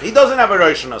V'Soif. He doesn't have a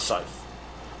Rosh and a Soif.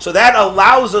 So that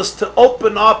allows us to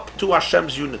open up to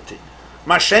Hashem's unity.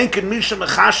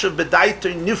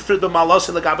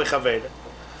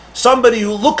 Somebody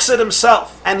who looks at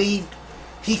himself and he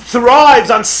thrives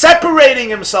on separating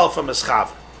himself from his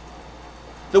chaver.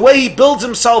 The way he builds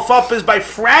himself up is by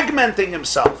fragmenting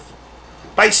himself,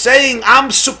 by saying,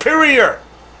 I'm superior,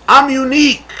 I'm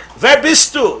unique,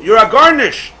 verbistu, you're a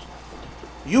garnished.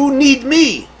 You need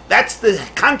me. That's the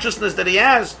consciousness that he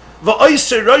has. He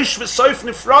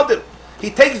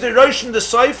takes the Rosh and the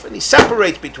Soif and he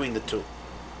separates between the two.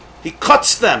 He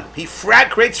cuts them. He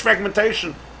creates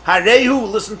fragmentation.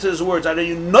 Harehu, listen to his words.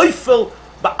 Harehu noifel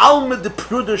ba'alma de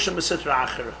prudush mesitra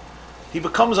achera. He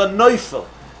becomes a noifel.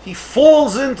 He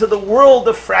falls into the world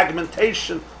of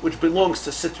fragmentation, which belongs to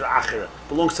Sitra Achera,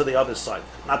 belongs to the other side,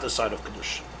 not the side of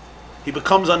Kedusha. He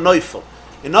becomes a noifel.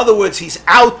 In other words, he's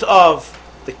out of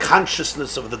the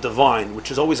consciousness of the divine,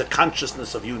 which is always a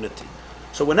consciousness of unity.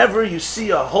 So whenever you see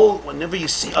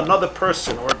another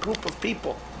person or a group of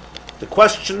people, the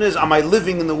question is, am I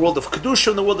living in the world of Kedusha or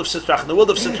in the world of Sitra Achera? In the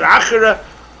world of Sitra Achera,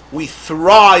 we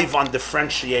thrive on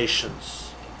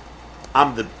differentiations.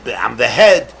 I'm the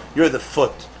head, you're the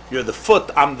foot. You're the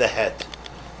foot, I'm the head.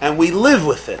 And we live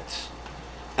with it.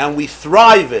 And we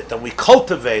thrive it. And we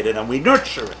cultivate it. And we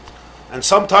nurture it. And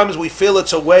sometimes we feel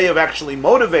it's a way of actually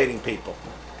motivating people.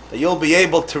 That you'll be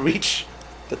able to reach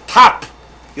the top.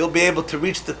 You'll be able to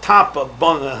reach the top of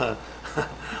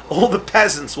all the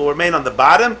peasants will remain on the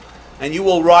bottom. And you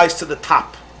will rise to the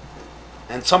top.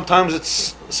 And sometimes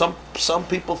it's some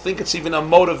people think it's even a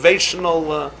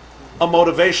motivational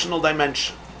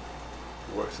dimension.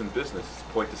 Works in business.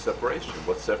 Point of separation.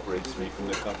 What separates me from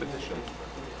the competition?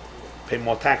 Pay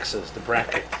more taxes, the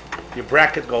bracket. Your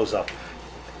bracket goes up.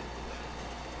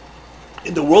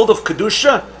 In the world of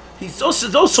Kedusha, there's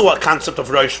also a concept of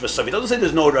Rosh v'Sof. He doesn't say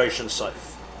there's no Rosh and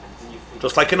Sof.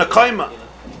 Just like in a Kaima.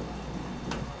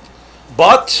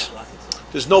 But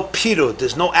there's no pirut,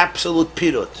 there's no absolute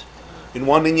pirut. In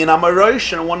one inyan I'm a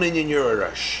Rosh and in one inyan you're a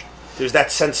Rosh. There's that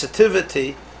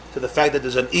sensitivity to the fact that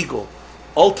there's an ego.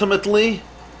 Ultimately,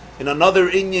 in another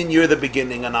inyan, you're the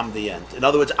beginning and I'm the end. In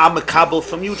other words, I'm makabel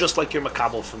from you just like you're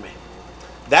makabel from me.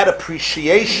 That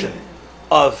appreciation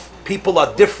of people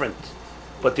are different,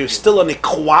 but there's still an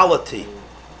equality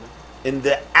in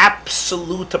the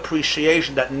absolute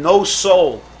appreciation that no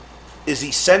soul is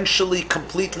essentially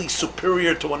completely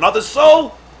superior to another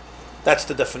soul. That's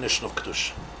the definition of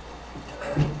Kedusha.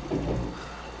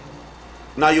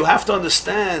 Now you have to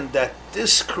understand that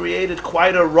this created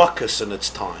quite a ruckus in its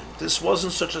time. This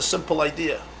wasn't such a simple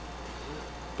idea.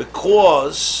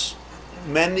 Because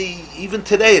even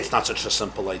today it's not such a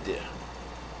simple idea.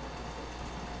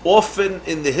 Often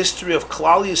in the history of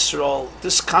Klal Yisrael,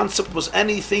 this concept was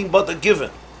anything but a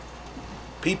given.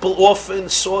 People often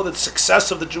saw that success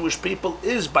of the Jewish people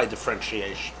is by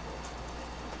differentiation.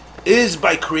 Is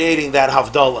by creating that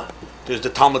Havdalah. There's the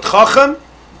Talmud Chacham,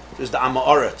 there's the Am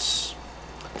Haaretz.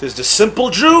 There's the simple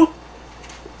Jew,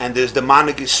 and there's the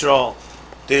Manig Yisrael.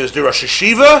 There's the Rosh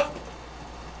Hashiva,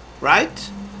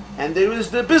 right? And there is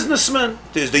the businessman.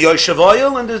 There's the Yoshev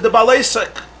Oil, and there's the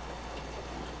Balesek.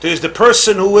 There's the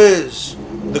person who is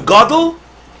the Gadol,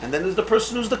 and then there's the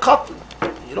person who's the Katan.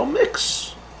 You don't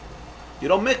mix. You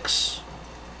don't mix.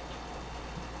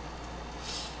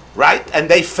 Right? And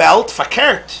they felt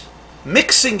fakert.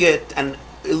 Mixing it and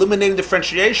eliminating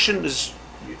differentiation is...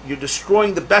 You're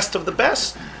destroying the best of the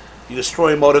best. You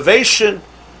destroy motivation.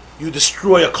 You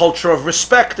destroy a culture of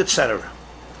respect, etc.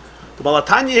 The Baal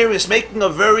HaTanya here is making a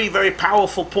very, very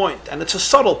powerful point, and it's a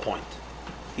subtle point.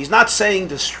 He's not saying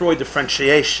destroy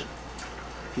differentiation.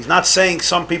 He's not saying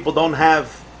some people don't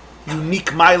have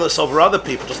unique milas over other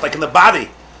people, just like in the body.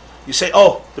 You say,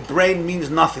 oh, the brain means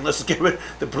nothing. Let's get rid of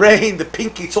the brain, the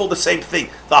pinky, it's all the same thing.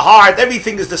 The heart,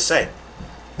 everything is the same.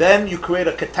 Then you create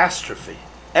a catastrophe.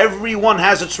 Everyone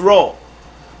has its role.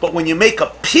 But when you make a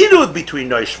pirud between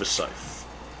Rosh and Sof,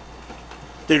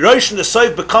 the Rosh and the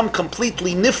Sof become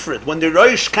completely nifrid. When the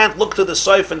Rosh can't look to the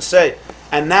Sof and say,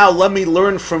 and now let me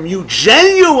learn from you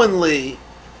genuinely,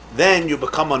 then you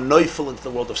become a neufel into the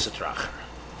world of Sitra Achera.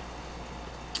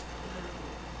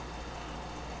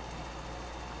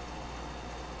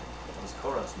 That was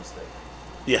Korah's mistake.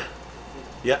 Yeah.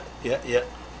 Yeah.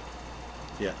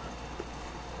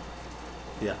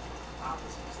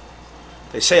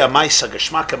 They say a Maisa,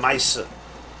 Geschmack a Maisa.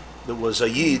 There was a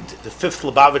Yid, the fifth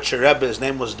Lubavitcher Rebbe, his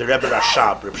name was the Rebbe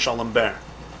Rashab, Reb Shalom Ber.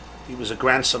 He was a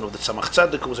grandson of the Tzemach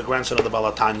Tzedek, who was a grandson of the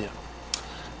Baal HaTanya.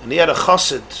 And he had a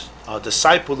chassid, a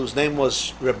disciple whose name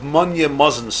was Reb Monye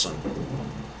Mosenson.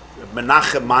 Reb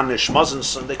Menachem Manish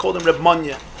Mosenson, they called him Reb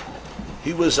Monye.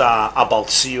 He was a Baal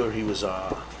Tziyur, he was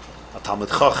a Talmud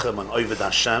Chacham, an Oved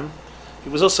Hashem. He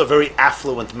was also a very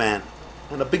affluent man,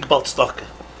 and a big Baal Tzedakah.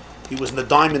 He was in the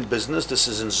diamond business. This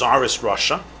is in Tsarist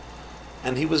Russia,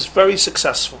 and he was very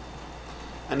successful.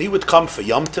 And he would come for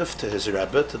Yom Tov to his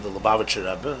Rebbe, to the Lubavitcher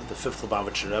Rebbe, the fifth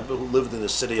Lubavitcher Rebbe, who lived in the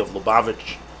city of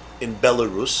Lubavitch in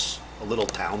Belarus, a little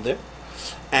town there.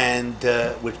 and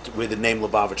where the name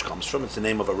Lubavitch comes from. It's the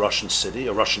name of a Russian city,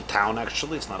 a Russian town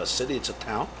actually. It's not a city, it's a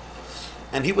town.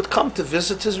 And he would come to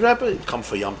visit his Rebbe. He'd come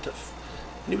for Yom Tov.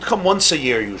 And he would come once a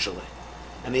year usually.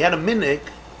 And he had a minhag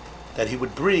that he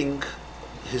would bring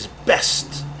his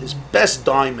best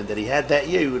diamond that he had that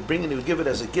year. He would bring and he would give it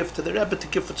as a gift to the Rebbe to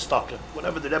give for tzedakah.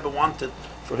 Whatever the Rebbe wanted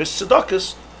for his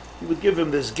tzedakahs, he would give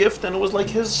him this gift, and it was like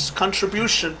his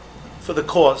contribution for the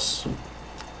cause.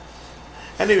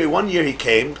 Anyway, one year he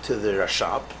came to the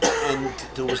Rashab, and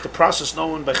there was the process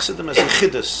known by Chassidim as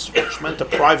Likkutei, which meant a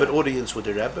private audience with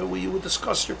the Rebbe, where you would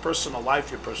discuss your personal life,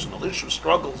 your personal issues,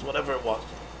 struggles, whatever it was.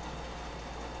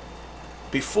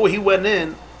 Before he went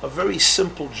in, a very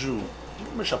simple Jew,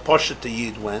 Mishapashat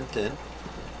Yid, went in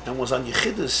and was on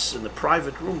Yechidus in the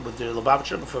private room with the Lubavitch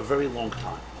Rebbe for a very long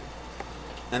time.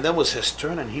 And then was his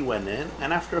turn, and he went in,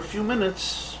 and after a few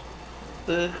minutes,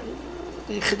 the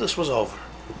Yechidus was over.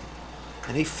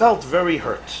 And he felt very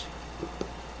hurt.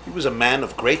 He was a man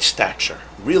of great stature,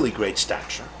 really great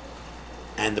stature.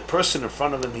 And the person in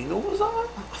front of him, he knew was a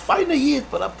fine Yid,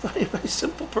 but a very, very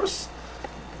simple person.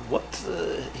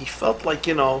 He felt like,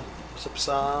 he felt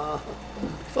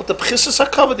the B'chisas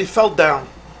HaKavod, he fell down.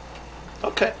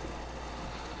 Okay.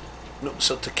 No,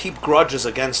 so to keep grudges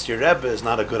against your Rebbe is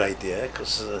not a good idea,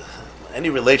 because any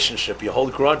relationship, you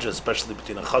hold grudges, especially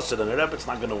between a Chassid and a Rebbe, it's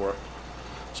not going to work.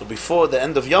 So before the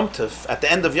end of Yom Tov, at the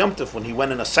end of Yom Tov, when he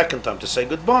went in a second time to say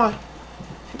goodbye,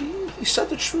 he said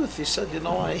the truth. He said,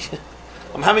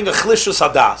 I'm having a chlishus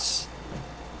hadas.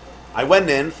 I went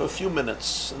in for a few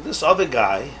minutes, and this other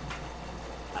guy,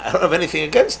 I don't have anything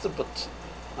against him, but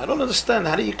I don't understand.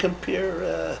 How do you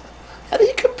compare?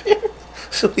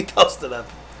 So he tells the Rebbe,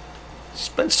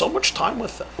 spent so much time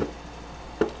with them.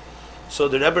 So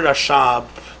the Rebbe Rashab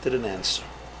didn't answer.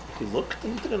 He looked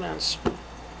and he didn't answer.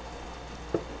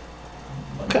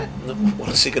 Okay, what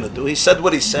is he going to do? He said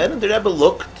what he said, and the Rebbe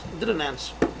looked and didn't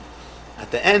answer. At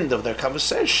the end of their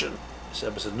conversation, the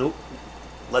Rebbe said, no,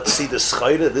 let's see the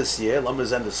schayre this year. Let me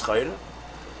send the schayre.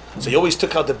 So he always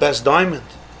took out the best diamond.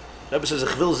 The Rebbe says,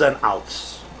 ich will send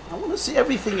out. I want to see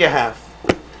everything you have.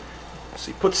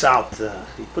 So he puts out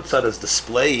his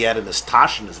display he had in his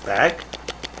tash, in his bag.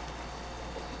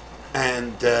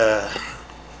 And they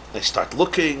start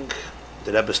looking.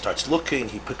 The Rebbe starts looking.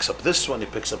 He picks up this one, he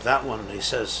picks up that one, and he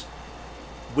says,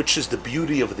 which is the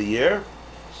beauty of the year?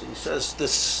 So he says,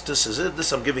 this is it.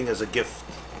 This I'm giving as a gift.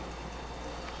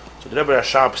 So the Rebbe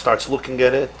Rashab starts looking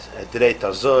at it. Edrei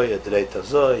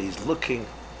Tazoi, he's looking.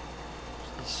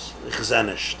 It's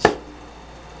gezenished.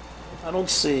 I don't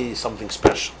see something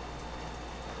special.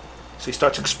 So he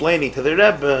starts explaining to the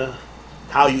Rebbe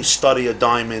how you study a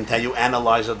diamond, how you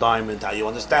analyze a diamond, how you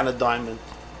understand a diamond.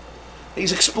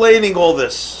 He's explaining all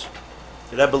this.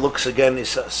 The Rebbe looks again, he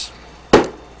says,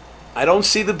 I don't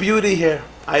see the beauty here.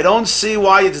 I don't see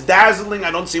why it's dazzling. I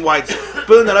don't see why it's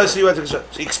brilliant. I don't see why it's... So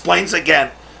he explains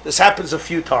again. This happens a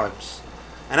few times.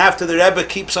 And after the Rebbe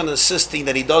keeps on insisting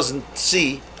that he doesn't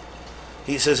see,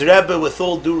 he says, Rebbe, with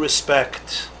all due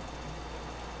respect,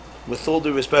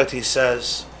 he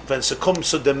says, when it comes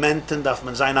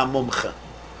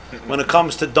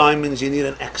to diamonds, you need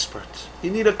an expert.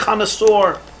 You need a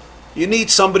connoisseur. You need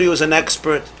somebody who's an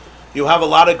expert. You have a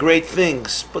lot of great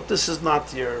things, but this is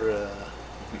not your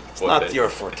not your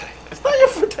forte. It's not your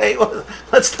forte.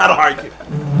 Let's not argue.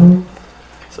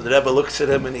 So the Rebbe looks at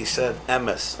him and he said,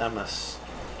 Emes.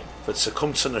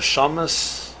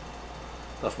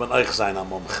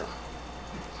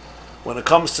 When it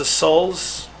comes to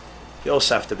souls, you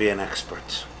also have to be an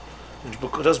expert.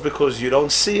 Just because you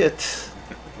don't see it,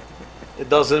 it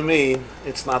doesn't mean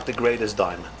it's not the greatest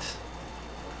diamond.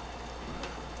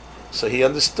 So he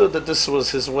understood that this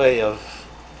was his way of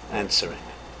answering.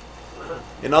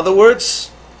 In other words,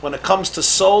 when it comes to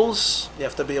souls, you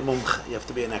have to be a mumch, you have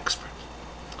to be an expert.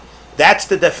 That's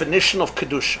the definition of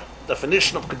Kedusha. The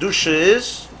definition of Kedusha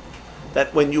is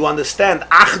that when you understand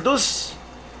Achdus,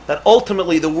 that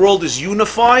ultimately the world is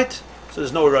unified, so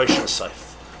there's no Rosh and Seif.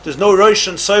 There's no Rosh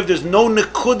and Seif, there's no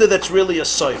Nekuda that's really a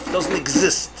Seif. It doesn't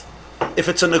exist. If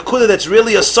it's a Nekuda that's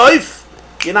really a Seif,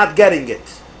 you're not getting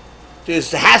it. There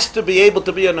has to be able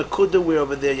to be a Nekuda where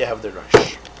over there you have the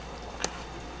Rosh.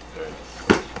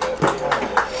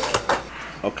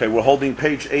 Okay, we're holding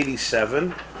page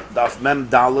 87, Daf Mem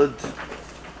Daled,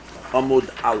 Amud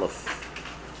Aleph.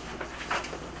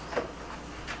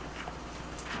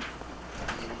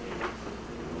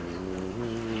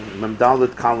 Mem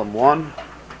Daled, column 1.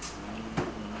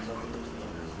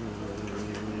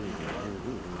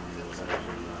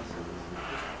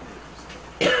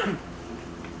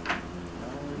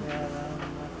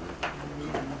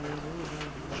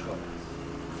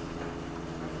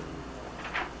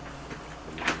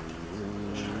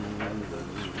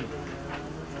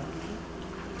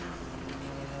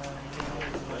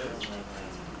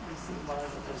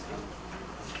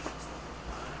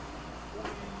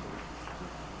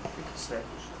 You can stay.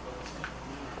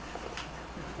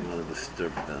 You want to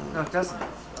disturb them. No, it doesn't. Over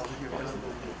here, it doesn't.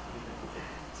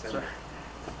 Sorry.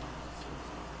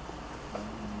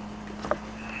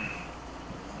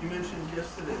 You mentioned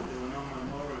yesterday there were no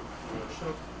Maamer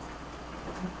for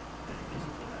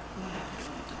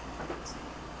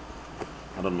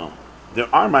I don't know. There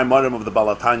are Maamerim of the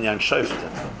Balatanya and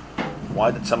Shoftim.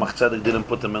 Why did Tzemach Tzedek didn't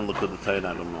put them in Likkutei Torah?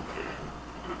 I don't know.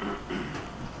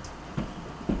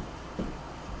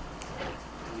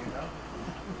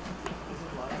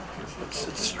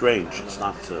 It's strange. It's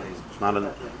not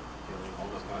an.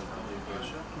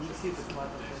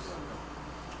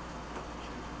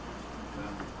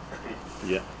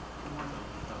 Yeah.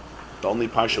 The only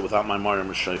Parsha without Maamerim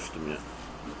is Shoftim. Yeah.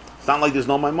 It's not like there's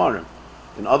no Maamerim.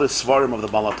 In other Svarim of the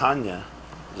Balatanya,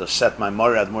 there's a set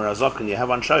Maamer ad Murazok, and you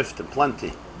have on Shoftim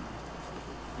plenty.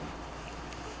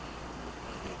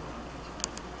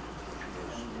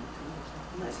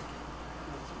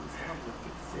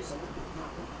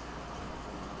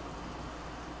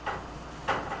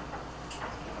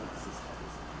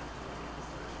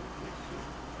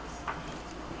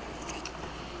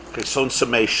 Okay, so in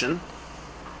summation,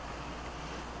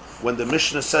 when the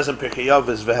Mishnah says in Pirkei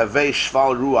Avos, "Vehevei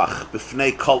shval ruach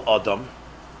b'fnei kol adam,"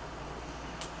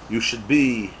 you should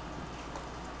be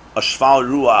a shval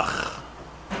ruach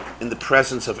in the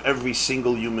presence of every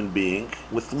single human being,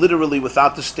 with literally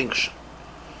without distinction.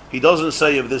 He doesn't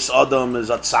say if this adam is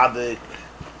a tzaddik,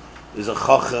 is a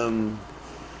chacham,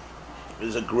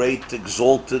 is a great,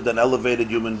 exalted, and elevated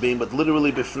human being, but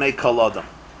literally b'fnei kol adam.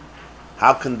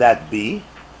 How can that be?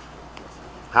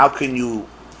 How can you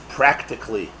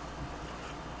practically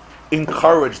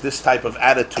encourage this type of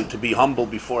attitude to be humble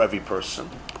before every person?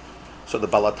 So the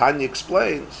Balatanya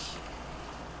explains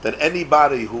that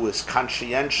anybody who is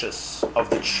conscientious of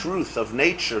the truth of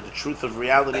nature, the truth of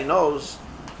reality, knows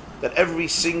that every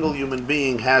single human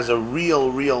being has a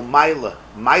real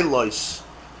milos,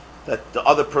 that the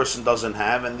other person doesn't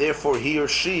have, and therefore he or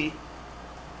she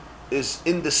is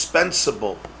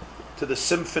indispensable to the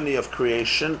symphony of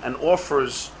creation and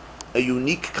offers a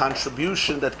unique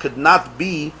contribution that could not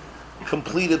be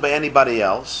completed by anybody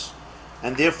else,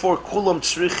 and therefore kulam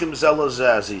tzrichim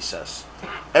zelazeh, as he says.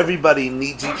 Everybody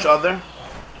needs each other,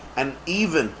 and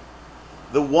even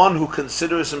the one who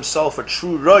considers himself a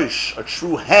true Rosh, a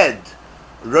true head,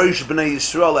 Rosh B'nai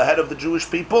Yisrael, a head of the Jewish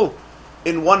people,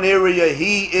 in one area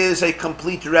he is a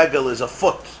complete regel, is a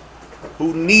foot,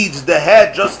 who needs the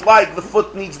head just like the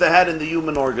foot needs the head in the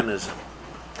human organism.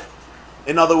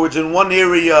 In other words, in one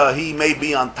area he may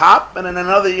be on top, and in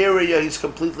another area he's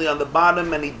completely on the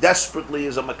bottom, and he desperately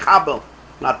is a makabel.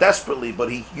 Not desperately, but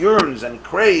he yearns and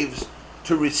craves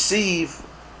to receive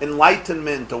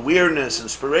enlightenment, awareness,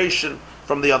 inspiration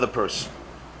from the other person,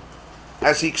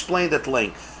 as he explained at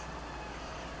length.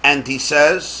 And he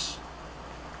says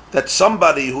that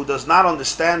somebody who does not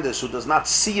understand this, who does not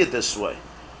see it this way,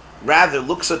 rather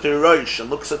looks at the Rosh and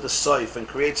looks at the Soif and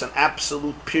creates an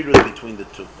absolute period between the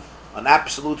two, an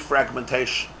absolute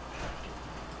fragmentation,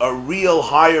 a real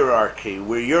hierarchy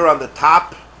where you're on the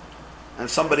top and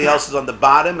somebody else is on the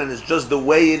bottom, and it's just the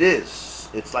way it is.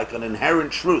 It's like an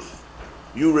inherent truth.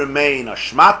 You remain a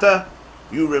shmata,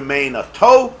 you remain a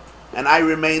toe, and I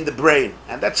remain the brain.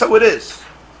 And that's how it is.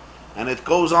 And it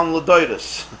goes on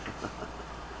l'doidos.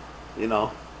 You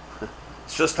know,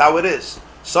 it's just how it is.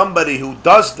 Somebody who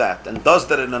does that, and does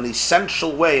that in an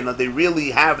essential way, and they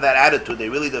really have that attitude, they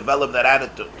really develop that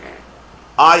attitude.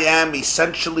 I am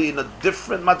essentially in a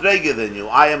different madrega than you.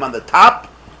 I am on the top,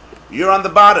 you're on the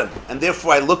bottom, and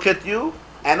therefore I look at you,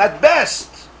 and at best,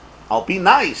 I'll be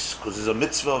nice, because there's a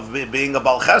mitzvah of being a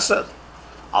Baal Chesed.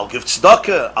 I'll give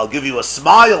tzedakah, I'll give you a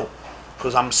smile,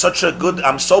 because I'm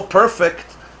so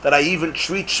perfect, that I even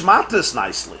treat shmatas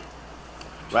nicely.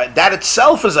 Right? That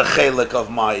itself is a chelik of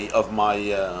my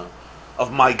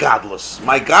godless.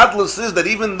 My godless is that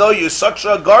even though you're such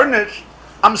a garnish,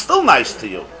 I'm still nice to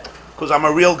you, because I'm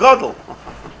a real gadol.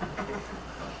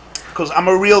 Because I'm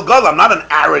a real gadol. I'm not an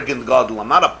arrogant gadol. I'm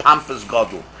not a pompous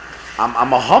gadol.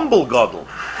 I'm a humble gadol,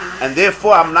 and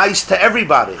therefore I'm nice to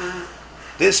everybody.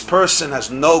 This person has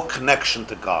no connection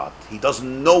to God. He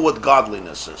doesn't know what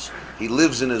godliness is. He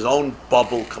lives in his own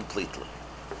bubble completely.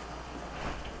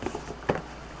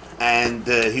 And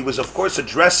he was, of course,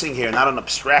 addressing here not an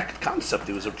abstract concept.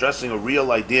 He was addressing a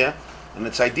real idea, and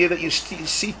it's idea that you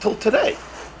see till today.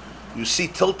 You see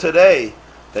till today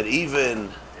that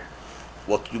even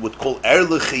what you would call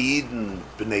Erlich Yidden,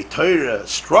 B'nai Torah,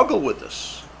 struggle with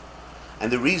this.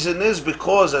 And the reason is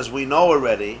because, as we know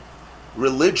already,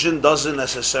 religion doesn't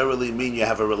necessarily mean you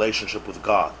have a relationship with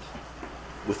God.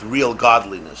 with real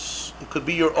godliness. It could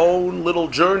be your own little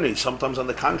journey. Sometimes, on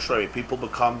the contrary, people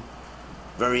become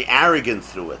very arrogant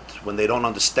through it when they don't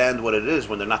understand what it is,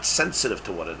 when they're not sensitive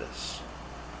to what it is.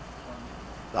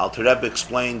 The Alter Rebbe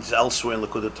explains elsewhere in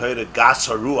Likkutei Torah, Gas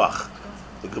HaRuach.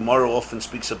 The Gemara often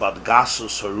speaks about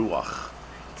Gasus HaRuach.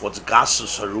 What's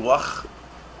Gasus HaRuach?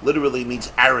 Literally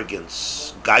means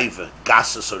arrogance, gaiva,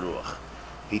 Gasus HaRuach.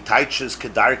 He teaches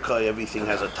Kedarka, everything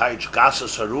has a teich.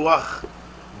 Gasus HaRuach,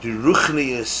 the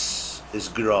Ruchnius is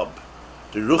grub.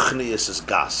 The Ruchnius is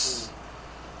Gas.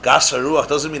 Gas HaRuach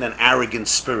doesn't mean an arrogant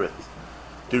spirit.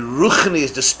 The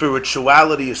Ruchnius, the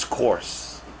spirituality, is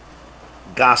coarse.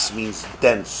 Gas means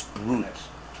dense, brute.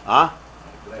 Huh?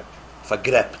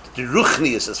 Vergrept. The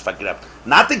Ruchnius is vergrept.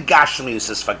 Not the Gashmius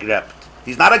is vergrept.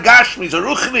 He's not a Gashmi, he's a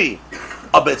Ruchni.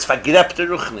 But it's vergrept the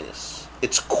Ruchnius.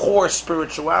 It's coarse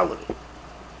spirituality.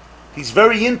 He's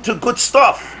very into good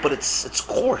stuff, but it's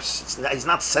coarse. He's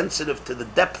not sensitive to the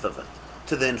depth of it,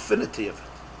 to the infinity of it.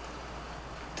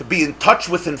 To be in touch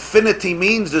with infinity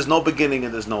means there's no beginning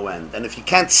and there's no end. And if you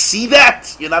can't see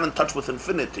that, you're not in touch with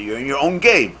infinity. You're in your own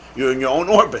game. You're in your own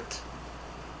orbit.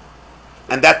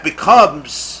 And that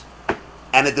becomes,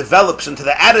 and it develops into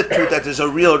the attitude that there's a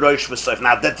real Rosh V'Sof.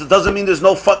 Now, that doesn't mean there's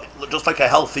no just like a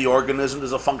healthy organism,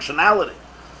 there's a functionality.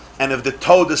 And if the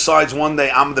toe decides one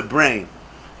day, I'm the brain,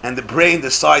 and the brain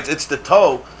decides it's the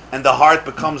toe, and the heart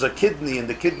becomes a kidney, and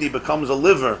the kidney becomes a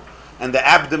liver, and the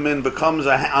abdomen becomes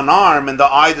an arm, and the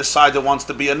eye decides it wants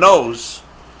to be a nose,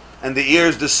 and the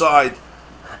ears decide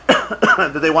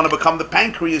that they want to become the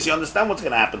pancreas, you understand what's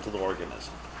going to happen to the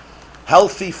organism.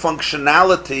 Healthy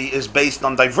functionality is based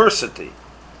on diversity.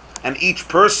 And each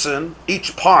person,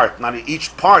 each part,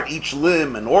 each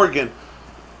limb and organ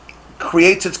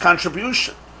creates its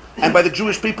contribution. And by the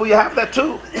Jewish people, you have that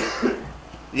too.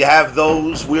 You have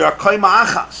those, we are koima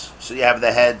achas. So you have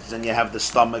the heads, and you have the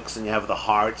stomachs, and you have the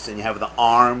hearts, and you have the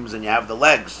arms, and you have the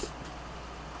legs.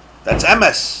 That's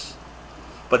emes.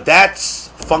 But that's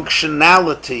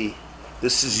functionality.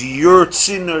 This is your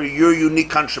tziner, your unique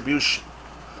contribution.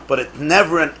 But it's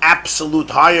never an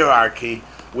absolute hierarchy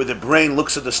where the brain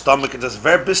looks at the stomach and says,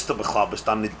 "Ver bist du b'chlabist,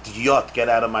 I'm an idiot, get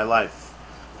out of my life.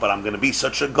 But I'm going to be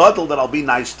such a gadol that I'll be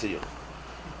nice to you."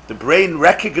 The brain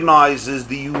recognizes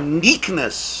the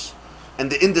uniqueness and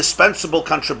the indispensable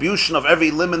contribution of every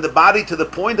limb in the body to the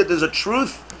point that there's a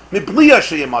truth, where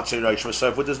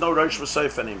there's no Rosh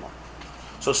V'Sof anymore.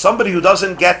 So somebody who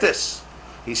doesn't get this,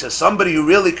 he says somebody who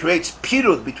really creates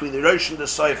pirud between the Rosh and the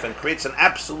Sof and creates an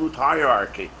absolute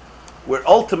hierarchy, where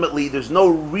ultimately there's no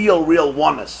real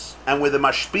oneness, and where the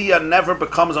mashpia never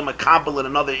becomes a makabel in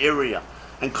another area,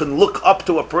 and can look up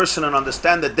to a person and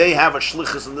understand that they have a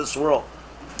shlichus in this world,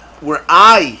 where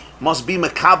I must be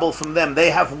makabel from them. They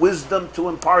have wisdom to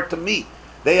impart to me.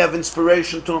 They have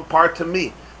inspiration to impart to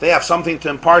me. They have something to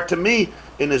impart to me.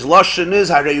 In his lashon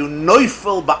is hareyu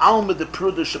noifel ba'alma de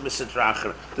prudish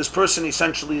misitra. This person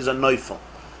essentially is a noifel.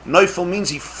 Noifel means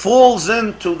he falls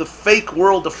into the fake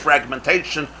world of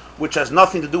fragmentation, which has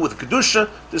nothing to do with kedusha.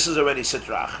 This is already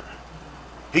sitra acher.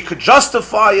 He could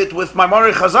justify it with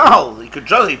Maamer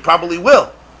Chazal. He probably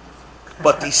will.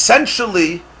 But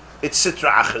essentially, it's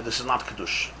sitra acher. This is not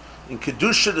kedusha. In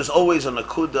kedusha, there's always a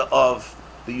nakuda of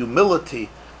the humility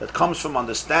that comes from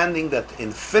understanding that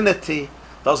infinity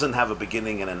doesn't have a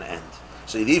beginning and an end.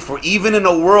 So therefore, even in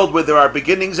a world where there are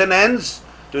beginnings and ends,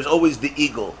 there's always the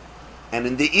eagle. And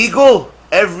in the eagle,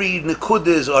 every nekuda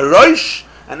is a rosh,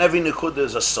 and every nekuda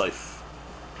is a soif.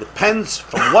 Depends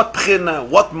from what pchina,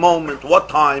 what moment, what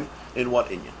time, in what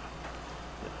inyan.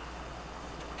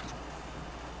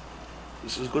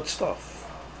 This is good stuff.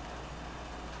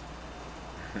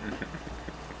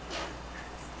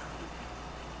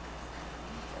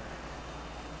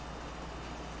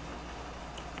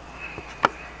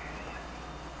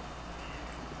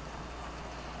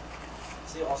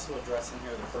 Is he also addressing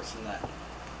here the person that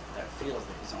feels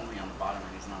that he's only on the bottom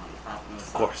and he's not on the top? No,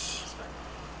 Of course.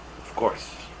 Of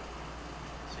course.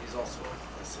 So he's also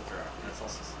a sidra. That's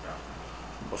also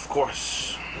sidra. Of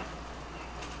course.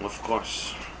 Of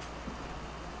course.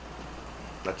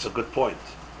 That's a good point.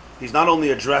 He's not only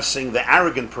addressing the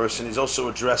arrogant person, he's also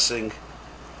addressing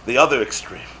the other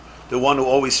extreme. The one who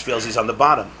always feels he's on the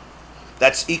bottom.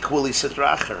 That's equally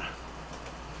sitra acher.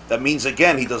 That means,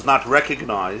 again, he does not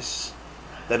recognize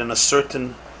that in a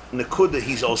certain nekuda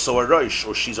he's also a rosh,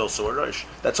 or she's also a rosh.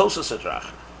 That's also sitra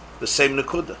acher. The same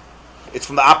nekuda. It's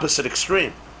from the opposite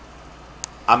extreme.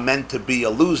 I'm meant to be a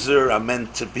loser, I'm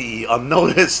meant to be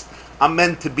unnoticed, I'm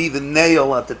meant to be the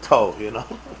nail at the toe, you know.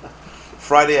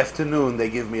 Friday afternoon, they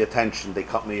give me attention, they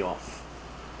cut me off.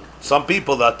 Some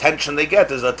people, the attention they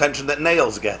get is the attention that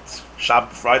nails get.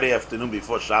 Friday afternoon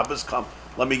before Shabbos come,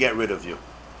 let me get rid of you.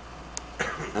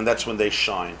 And that's when they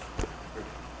shine.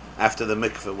 After the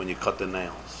mikveh, when you cut the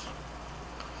nails.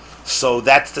 So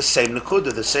that's the same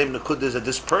nekuda. The same nekuda is that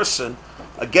this person,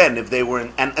 again, if they were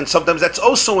in, and sometimes that's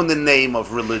also in the name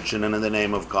of religion and in the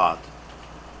name of God.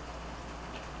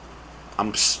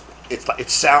 It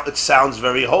sounds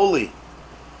very holy.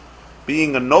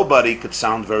 Being a nobody could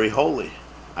sound very holy.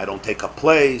 I don't take a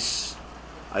place.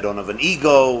 I don't have an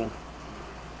ego.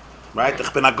 Right?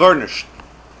 Ich bin agarnished.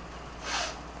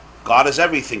 God is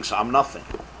everything, so I'm nothing.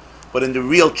 But in the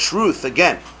real truth,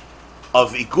 again,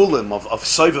 of igulim, of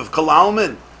Soif of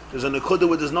Kalalmin, there's a nekuda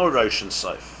where there's no Rosh and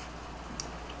Soif.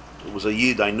 It was a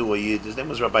Yid, I knew a Yid. His name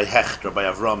was Rabbi Hecht, Rabbi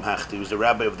Avram Hecht. He was the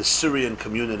rabbi of the Syrian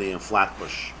community in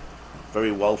Flatbush.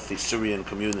 Very wealthy Syrian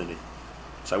community.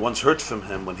 So I once heard from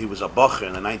him when he was a bacher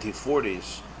in the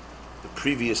 1940s. The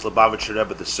previous Lubavitcher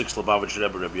Rebbe, the sixth Lubavitcher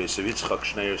Rebbe, Rabbi YY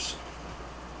Jacobson,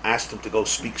 asked him to go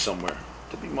speak somewhere,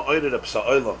 to be ma'ored up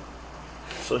sa'olam.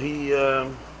 So he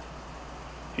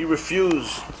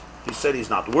refused. He said he's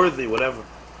not worthy, whatever.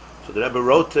 So the Rebbe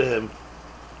wrote to him,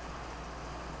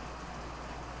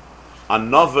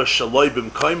 Anava shaloi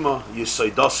b'mkoima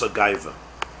yisaydasa gaiva.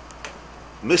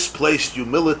 Misplaced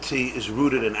humility is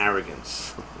rooted in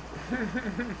arrogance.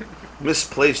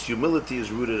 Misplaced humility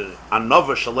is rooted in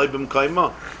Anava shaloi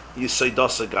b'mkoima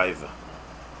yisaydasa gaiva.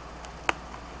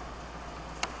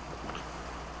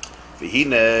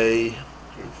 V'hinei.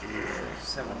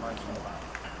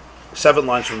 7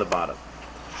 lines from the bottom.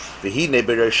 V'hinei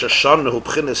b'reish Hashanah hu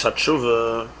b'chinas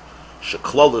hatshuva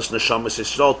sheklolos neshamas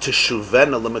Yisrael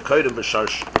tishuvena l'mekoydim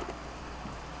b'sharsh.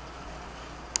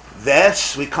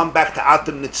 This, we come back to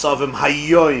Atem Nitzavim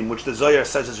Hayoim, which the Zohar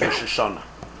says is Rosh Hashanah.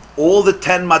 All the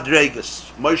 10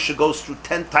 madregas. Moshe goes through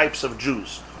 10 types of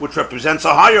Jews, which represents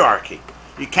a hierarchy.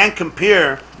 You can't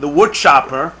compare the wood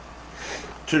chopper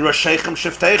to Roshechem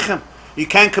Shiftechem. You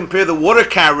can't compare the water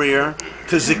carrier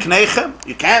to Ziknechem.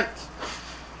 You can't.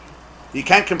 You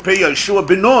can't compare Yeshua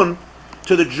ben Nun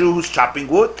to the Jew who's chopping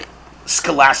wood.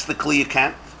 Scholastically, you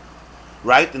can't.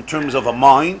 Right? In terms of a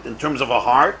mind, in terms of a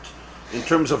heart, in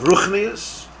terms of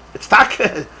ruchnius. It's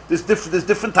taka. There's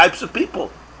different types of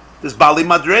people. There's Bali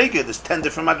Madrega. There's 10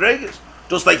 different Madregas.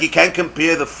 Just like you can't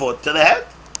compare the foot to the head.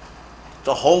 It's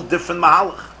a whole different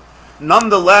mahalach.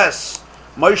 Nonetheless,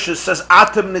 Moshe says,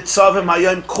 Atem Nitzavim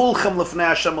Hayom Kulchem Lefnei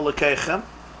Hashem Elokeichem.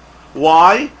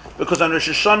 Why? Because on Rosh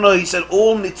Hashanah he said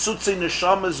all Nitzutzi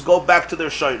Neshamas go back to their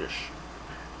Shorish.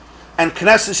 And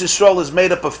Knesset Yisrael is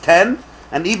made up of 10,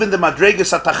 and even the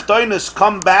Madregas HaTachtoinos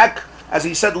come back, as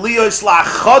he said, Liyos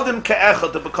La'achodim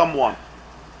Ke'echad, to become one.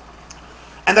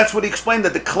 And that's what he explained,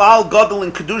 that the Klal Gadol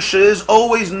in Kedusha is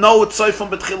always know it's Soifim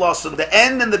B'tchilasim. The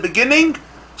end and the beginning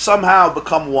somehow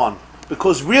become one.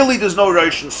 Because really there's no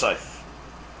Rosh and Soif.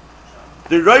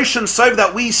 The Rosh and Soif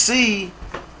that we see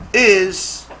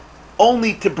is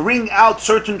only to bring out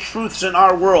certain truths in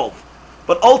our world.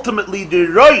 But ultimately the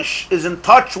Rosh is in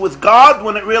touch with God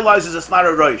when it realizes it's not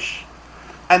a Rosh.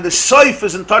 And the Soif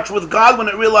is in touch with God when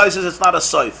it realizes it's not a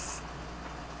Soif.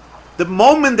 The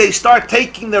moment they start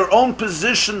taking their own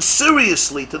position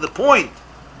seriously to the point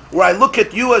where I look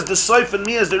at you as the Soif and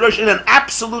me as the Rosh in an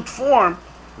absolute form,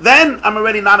 then I'm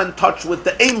already not in touch with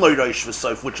the Ein Lo Rosh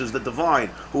V'Soif, which is the divine,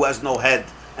 who has no head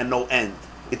and no end.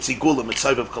 It's Igulim, it's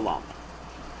Soif of Kalam.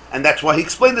 And that's why he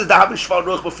explained this, the Habishvar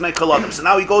Ruch B'fnei Kaladim. So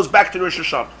now he goes back to Rosh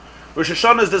Hashanah. Rosh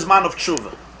Hashanah is this man of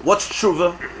tshuva. What's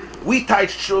tshuva? We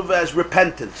teach tshuva as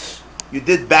repentance. You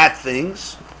did bad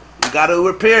things, you got to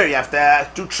repair, you have to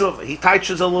do tshuva. He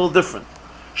teaches a little different.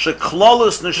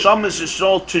 Sheklolos neshamas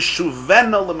Yisrael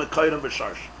tishuvena l'mekoydim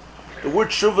b'sharsh. The word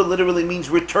tshuva literally means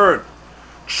return.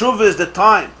 Tshuva is the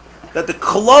time that the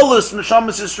klolos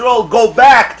neshamas Yisrael go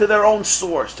back to their own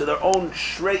source, to their own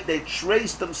they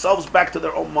trace themselves back to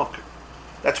their own mucker.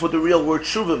 That's what the real word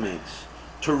tshuva means.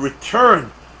 To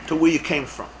return to where you came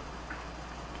from.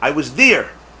 I was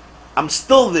there. I'm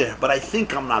still there, but I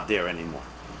think I'm not there anymore.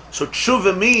 So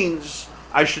tshuva means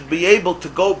I should be able to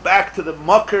go back to the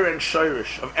mucker and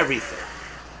shirish of everything.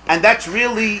 And that's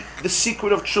really the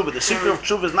secret of tshuva. The secret of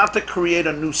tshuva is not to create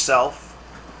a new self.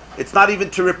 It's not even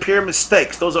to repair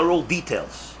mistakes. Those are all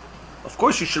details. Of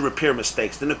course you should repair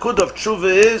mistakes. The nekud of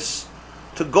tshuva is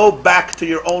to go back to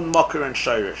your own mucker and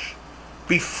shirish.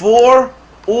 Before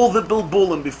all the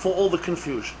bilbulim, before all the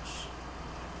confusions.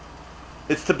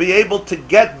 It's to be able to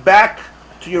get back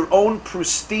to your own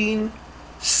pristine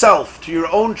self, to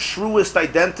your own truest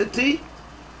identity,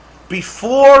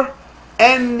 before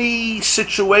any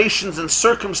situations and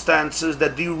circumstances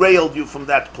that derailed you from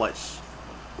that place.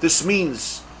 This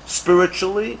means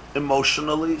spiritually,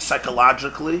 emotionally,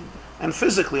 psychologically, and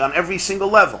physically on every single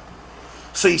level.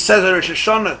 So he says at Rosh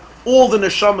Hashanah, all the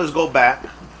neshamas go back.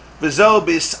 V'zel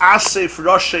b'is'asef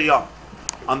Rosh Hashanah.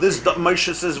 On this,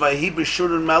 Moshe says, "Vayhi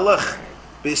b'shurun melech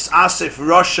b'is'asef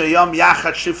Rosh Hashanah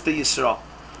yachat shifta Yisrael."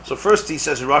 So first he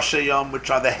says Rosh Hashanah, which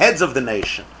are the heads of the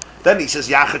nation. Then he says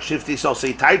yachat shifta Yisrael. So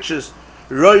he teaches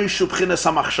Roish u'bchinas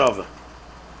hamachshava.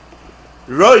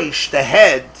 Roish, the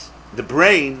head, the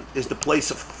brain, is the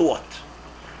place of thought.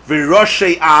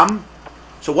 V'Rosh Am.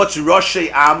 So what's Rosh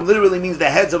Am? Literally means the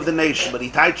heads of the nation, but he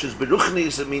teaches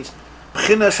Beruchnis, it means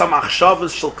B'chinas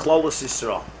HaMachshavas Shel Klolos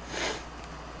Yisrael.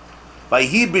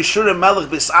 Vayhi B'Shurei Melech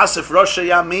B'Sasef Rosh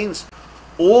Am means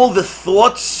all the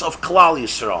thoughts of Klal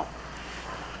Yisrael.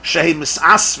 Shehi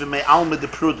Mis'as V'Me'alme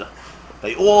Depruda.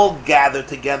 They all gather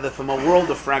together from a world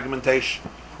of fragmentation.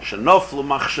 Shenoflu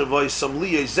Machshavoisam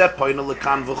Liyei Zepoina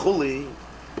Lekan V'Chuli.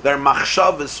 Their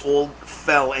Machshavas all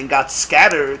fell and got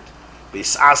scattered.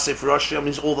 B'Sasef Rosh Am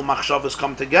means all the Machshavas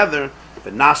come together.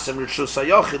 V'Nasem Rishus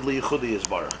HaYochid Liyichudi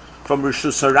Yisbarach. From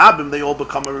Rishus HaRabim they all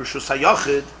become a Rishus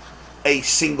HaYochid, a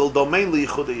single domain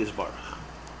Liyichudi Yisbarach.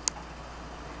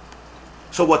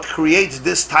 So what creates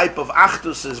this type of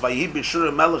Achdus is Vayhi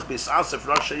B'Shurei Melech B'Sasef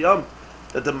Rosh Hashanah,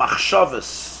 that the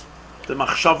Machshavas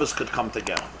could come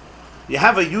together. You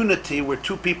have a unity where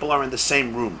two people are in the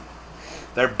same room.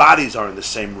 Their bodies are in the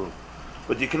same room.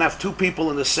 But you can have two people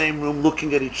in the same room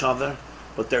looking at each other,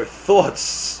 but their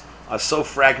thoughts are so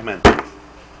fragmented.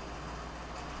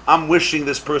 I'm wishing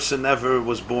this person never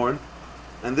was born,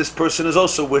 and this person is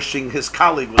also wishing his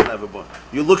colleague was never born.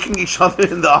 You're looking each other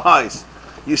in the eyes.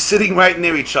 You're sitting right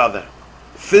near each other.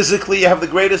 Physically, you have the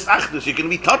greatest achdus. You can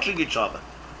be touching each other.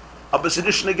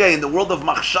 In the world of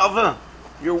machshava,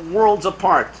 your worlds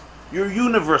apart. Your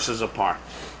universe is apart.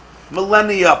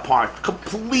 Millennia apart.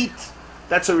 Complete.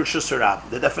 That's a Rishus HaRabim.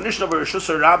 The definition of a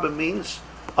Rishus HaRabim means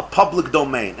a public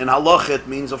domain. In halacha, it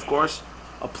means, of course,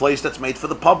 a place that's made for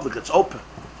the public. It's open.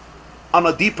 On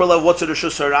a deeper level, what's a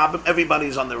Rishus HaRabim?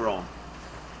 Everybody's on their own.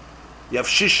 You have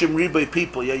Shishim Riboy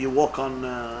people. Yeah, you walk on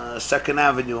 2nd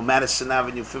Avenue, Madison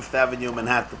Avenue, 5th Avenue,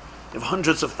 Manhattan. You have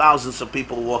hundreds of thousands of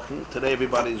people walking. Today,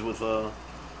 everybody's with a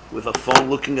phone,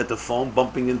 looking at the phone,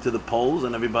 bumping into the poles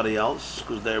and everybody else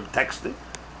because they're texting.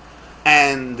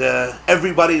 And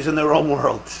everybody's in their own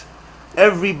world.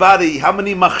 Everybody, how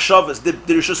many machshavas? The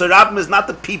Rishus HaRabim is not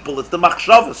the people, it's the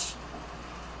machshavas.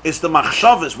 It's the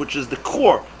machshavas, which is the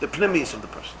core, the pnimis of the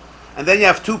person. And then you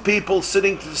have two people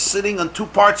sitting on two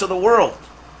parts of the world.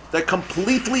 They're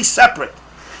completely separate,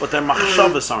 but their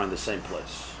machshavas are in the same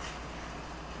place.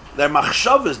 Their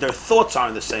machshavas, their thoughts are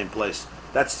in the same place.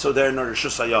 So they're in a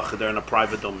Rishus HaYochid, they're in a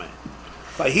private domain.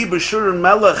 Vayhi b'shurun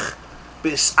melech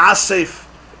b'is'asef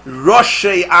Rosh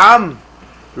Am.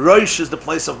 Rosh is the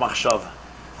place of machshava.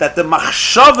 That the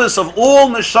machshavas of all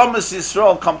neshamas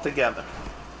Yisrael come together.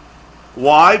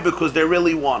 Why? Because they're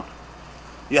really one.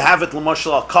 You have it,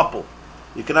 l'mashal, a couple.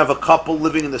 You can have a couple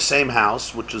living in the same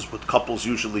house, which is what couples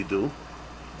usually do,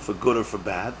 for good or for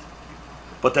bad.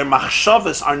 But their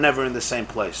machshavas are never in the same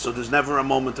place. So there's never a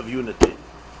moment of unity.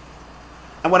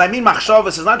 And what I mean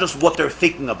machshavas is not just what they're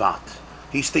thinking about.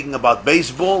 He's thinking about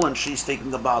baseball and she's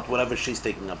thinking about whatever she's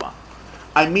thinking about.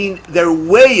 I mean, their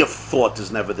way of thought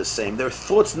is never the same. Their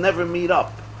thoughts never meet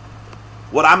up.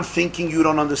 What I'm thinking, you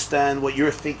don't understand. What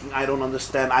you're thinking, I don't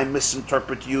understand. I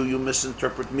misinterpret you, you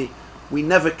misinterpret me. We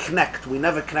never connect. We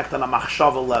never connect on a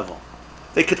machshava level.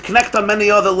 They could connect on many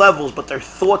other levels, but their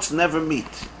thoughts never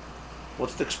meet.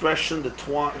 What's the expression? The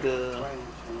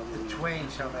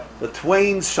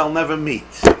twains shall never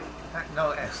meet.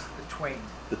 No S, the twain.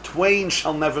 The twain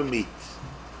shall never meet.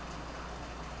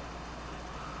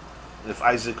 If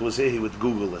Isaac was here, he would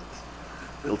Google it.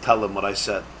 He'll tell him what I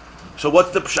said. So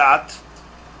what's the pshat?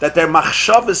 That their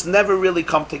machshavas never really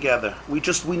come together. We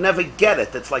never get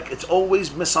it. It's like, it's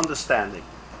always misunderstanding,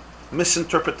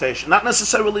 misinterpretation, not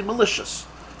necessarily malicious.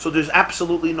 So there's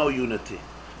absolutely no unity.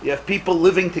 You have people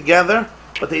living together,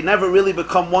 but they never really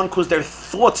become one because their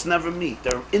thoughts never meet.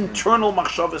 Their internal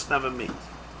machshavas never meet.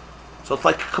 So it's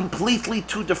like completely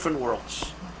two different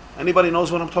worlds. Anybody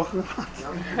knows what I'm talking about?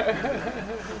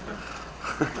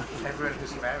 Everyone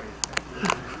who's married.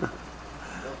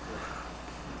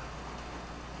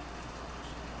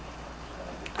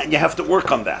 And you have to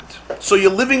work on that. So you're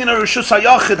living in a Rishus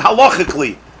HaYachid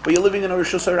halachically, but you're living in a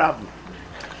Rishus HaRabim.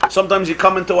 Sometimes you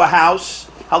come into a house,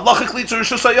 halachically it's a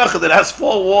Rishus HaYachid. It has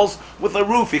 4 walls with a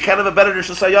roof. You can't have a better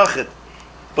Rishus HaYachid.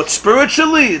 But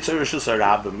spiritually, it's a Rishus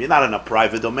HaRabim. You're not in a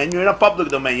private domain, you're in a public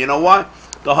domain. You know why?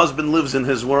 The husband lives in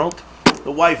his world,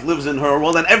 the wife lives in her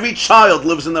world, and every child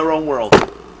lives in their own world.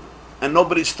 And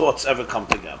nobody's thoughts ever come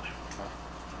together.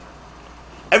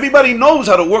 Everybody knows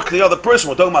how to work the other person.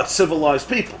 We're talking about civilized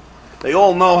people. They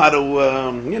all know how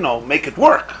to, make it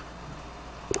work.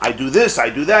 I do this, I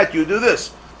do that, you do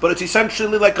this. But it's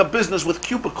essentially like a business with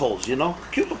cubicles, you know?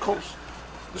 Cubicles.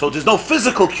 So there's no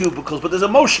physical cubicles, but there's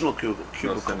emotional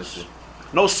cubicles.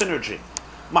 No synergy.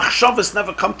 Machshavas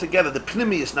never come together. The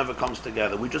pnimius never comes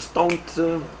together. We just don't.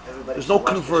 There's no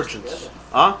convergence.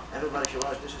 Huh? Everybody should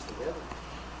wash dishes together.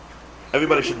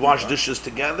 Everybody should wash dishes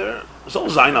together. So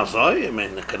zainazai. I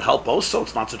mean, it could help also.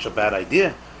 It's not such a bad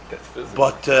idea. That's physical.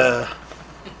 But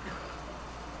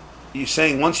you're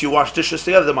saying once you wash dishes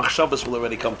together, the machshavas will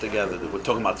already come together. We're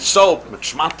talking about soap, with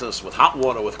shmatas, with hot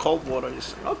water, with cold water. You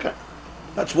say, okay,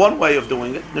 that's one way of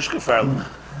doing it. Nish gefährlich.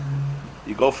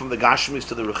 You go from the gashmis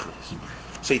to the ruchnis.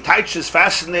 So he teaches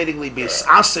fascinatingly, bis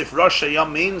asif Rosh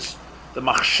Hashanah means the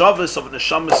machshavas of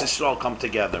neshamas Yisrael come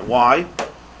together. Why?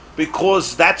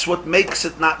 Because that's what makes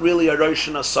it not really a Rosh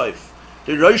Hashanah Soif.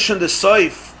 The Rosh and the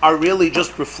Soif are really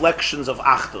just reflections of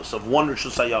Achdus, of one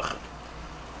Rishus HaYachid.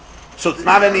 So it's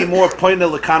not anymore poine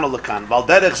lekan or lekan. Val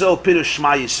derech zeh pirush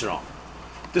Shema Yisrael.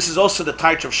 This is also the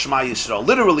type of Shema Yisrael.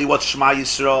 Literally, what's Shema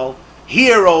Yisrael?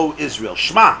 Hear, O Israel.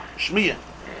 Shema, Shmiya.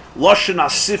 Loshen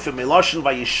Asifim, Loshen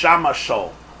Vayishama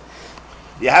Shol.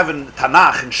 You have in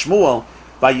Tanakh, in Shmuel,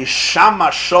 Vayishama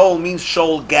Shol means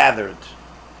Shol gathered.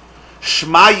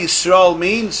 Shema Yisrael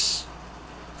means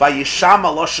Vayishama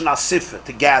Loshen Asifah,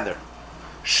 to gather.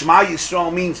 Shema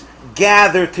Yisrael means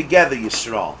gather together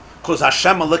Yisrael. Because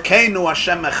Hashem Elokeinu,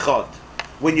 Hashem Echad.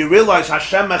 When you realize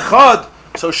Hashem Echad,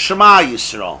 so Shema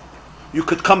Yisrael. You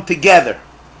could come together.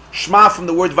 Shema from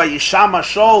the word Vayishama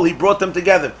Shol, he brought them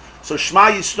together. So Shema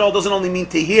Yisrael doesn't only mean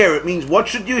to hear, it means what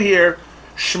should you hear?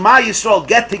 Shema Yisrael,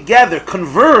 get together,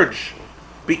 converge,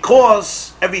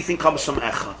 because everything comes from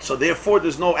Echad. So therefore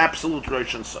there's no absolute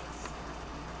Rosh and Sof.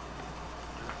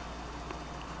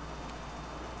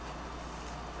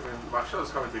 Machshavas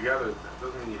coming together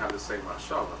doesn't mean you have the same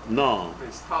machshava. No. It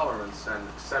means tolerance and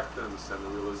acceptance and the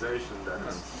realization that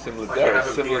it's Similar like you have a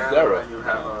similar piano derech. and you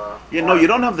have a... Yeah, no, you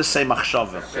don't have the same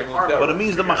machshava. But it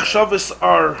means the machshavas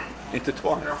are,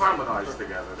 Intertwined. They're harmonized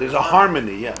together. there's a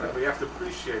harmony, yeah. But you have to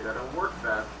appreciate that and work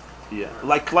that. Yeah.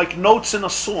 Like notes in a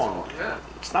song. Yeah.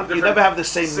 It's not, you Different never have the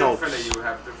same symphony, notes. you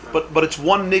have different... But it's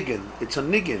one niggin. It's a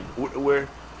niggin. Where,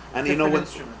 and you know when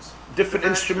instruments. different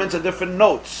instruments and different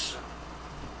notes.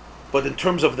 But in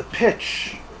terms of the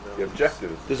pitch, The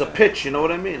objective is there's a pitch, you know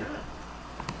what I mean?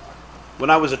 When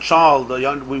I was a child,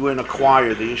 we were in a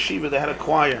choir. The yeshiva, they had a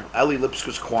choir, Eli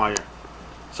Lipsker's choir.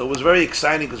 So it was very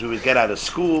exciting because we would get out of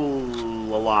school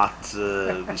a lot.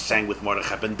 We sang with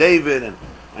Mordechai ben David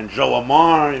and Joe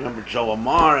Amar. You remember Joe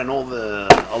Amar and all the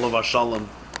Olav Shalom.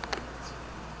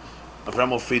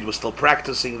 Avram Ophid was still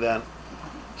practicing then.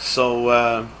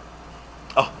 So,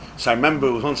 so I remember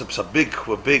it was once a big,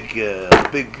 I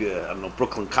don't know,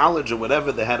 Brooklyn College or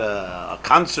whatever. They had a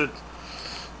concert,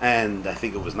 and I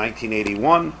think it was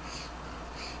 1981.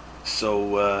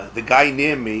 So the guy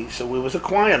near me, so it was a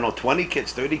choir, I don't know, 20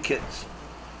 kids, 30 kids.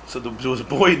 So there was a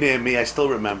boy near me, I still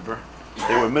remember.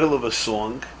 They were in the middle of a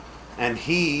song, and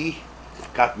he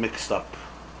got mixed up.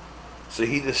 So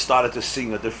he just started to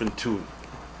sing a different tune.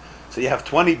 So you have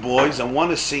 20 boys, and one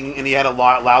is singing, and he had a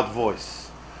loud voice.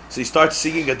 So he starts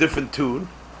singing a different tune,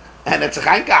 and it's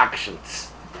geen accent.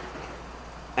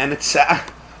 And it's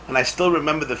and I still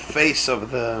remember the face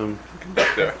of the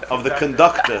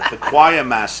conductor, the choir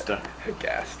master.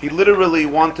 He literally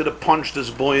wanted to punch this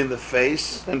boy in the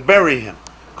face and bury him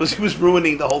because he was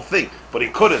ruining the whole thing, but he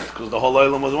couldn't because the whole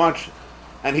olam was watching,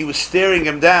 and he was staring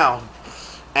him down,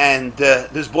 and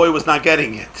this boy was not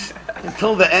getting it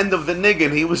until the end of the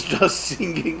niggin. He was just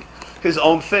singing his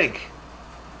own thing.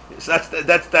 So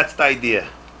that's the idea.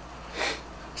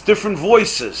 It's different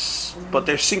voices, but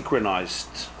they're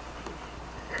synchronized.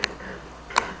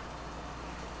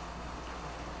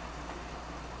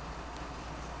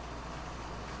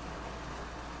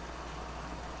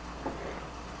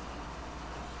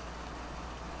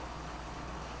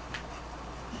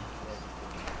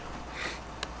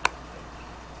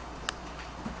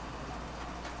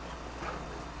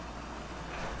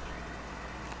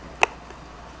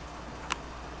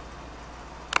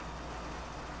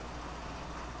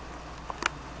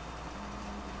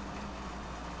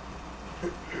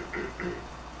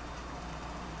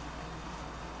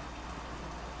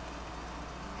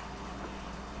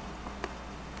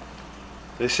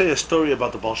 They say a story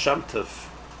about the Baal Shem Tov.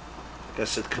 I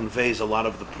guess it conveys a lot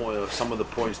of the some of the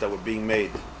points that were being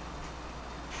made.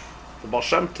 The Baal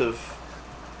Shem Tov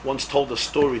once told a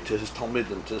story to his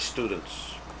Talmidim, to his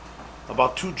students,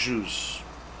 about two Jews.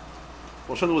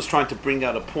 Baal Shem Tov was trying to bring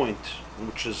out a point,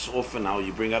 which is often how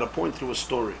you bring out a point through a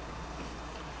story.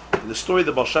 And the story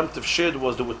the Baal Shem Tov shared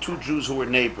was there were two Jews who were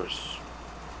neighbors.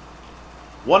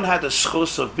 One had the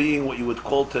schus of being what you would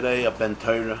call today a ben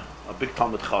Torah, a big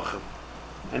Talmid Chacham.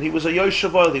 And he was a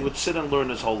Yoshev Oil. He would sit and learn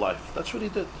his whole life. That's what he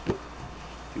did.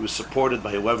 He was supported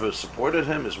by whoever supported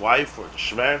him, his wife or the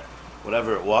shver,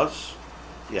 whatever it was.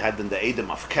 You had then the Edom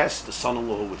of Kes, the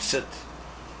son-in-law who would sit.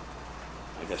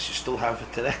 I guess you still have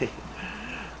it today.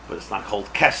 But it's not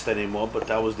called Kest anymore, but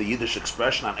that was the Yiddish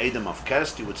expression on Edom of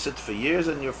Kest. You would sit for years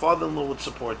and your father-in-law would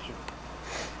support you.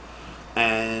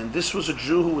 And this was a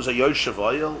Jew who was a Yoshev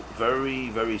Oil, very,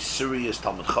 very serious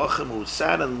Talmid Chacham, who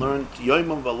sat and learned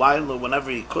Yomim V'Layla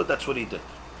whenever he could. That's what he did.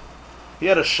 He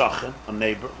had a shachan, a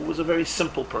neighbor, who was a very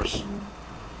simple person.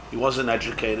 He wasn't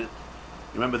educated.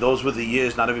 Remember, those were the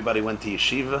years not everybody went to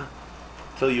yeshiva.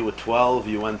 Till you were 12,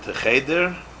 you went to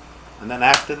cheder. And then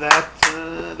after that,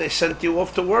 they sent you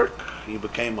off to work. You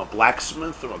became a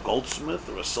blacksmith or a goldsmith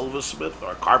or a silversmith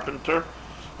or a carpenter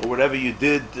or whatever you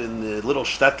did in the little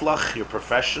shtetlach, your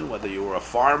profession, whether you were a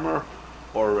farmer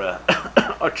or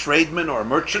a tradesman or a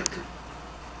merchant.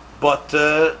 But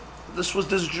this was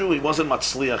this Jew. He wasn't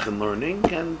matzliach in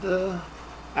learning. And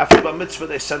after Bar Mitzvah,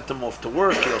 they sent him off to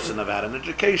work. He also never had an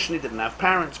education. He didn't have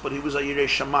parents, but he was a Yirei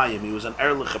Shamayim. He was an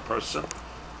Erliche person,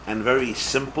 and very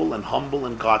simple and humble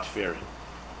and God-fearing.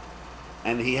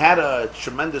 And he had a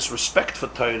tremendous respect for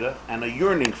Torah and a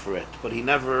yearning for it, but he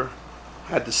never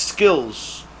had the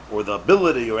skills or the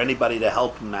ability or anybody to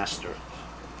help him master it.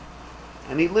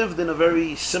 And he lived in a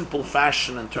very simple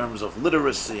fashion in terms of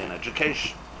literacy and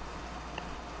education.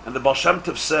 And the Baal Shem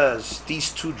Tov says these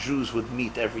two Jews would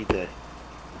meet every day.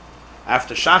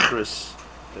 After Shachris,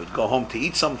 they would go home to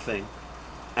eat something,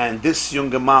 and this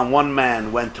younger man, one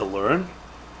man went to learn,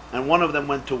 and one of them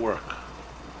went to work.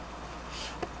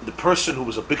 The person who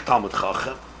was a big Talmid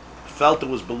Chacham felt it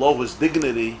was below his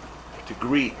dignity to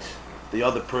greet the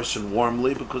other person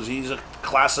warmly because he's a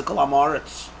classical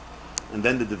Amoritz. And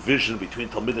then the division between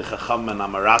Talmidei Chacham and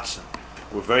Amaratzim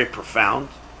were very profound.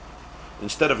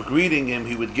 Instead of greeting him,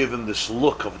 he would give him this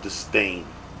look of disdain.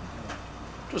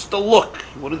 Just a look.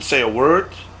 He wouldn't say a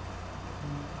word,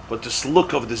 but this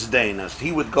look of disdain. As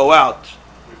he would go out,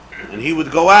 and he would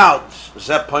go out,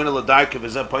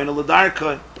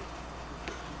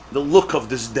 the look of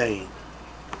disdain.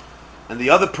 And the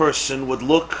other person would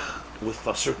look with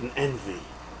a certain envy,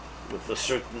 with a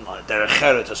certain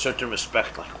derecheret, a certain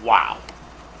respect, like wow,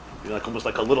 like almost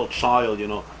like a little child,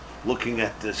 looking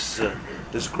at this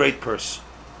this great person.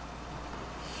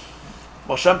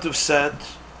 Baal Shem Tov said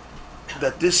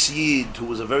that this Yid, who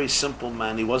was a very simple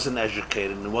man, he wasn't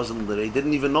educated and he wasn't literate, he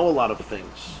didn't even know a lot of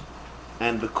things,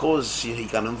 and because he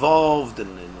got involved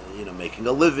in making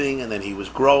a living, and then he was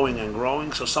growing and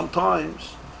growing, so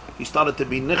sometimes he started to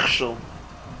be nichshel.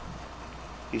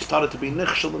 He started to be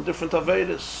nichshel in different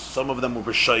avedas. Some of them were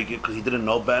b'shoigig because he didn't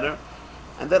know better.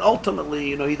 And then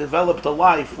ultimately, he developed a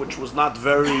life which was not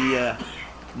very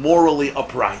morally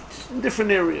upright in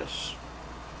different areas.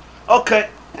 Okay,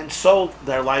 and so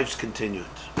their lives continued.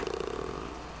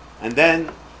 And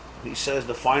then, he says,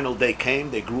 the final day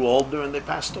came, they grew older, and they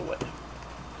passed away.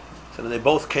 So then they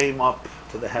both came up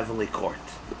to the heavenly court.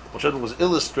 Moshe was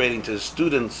illustrating to his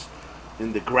students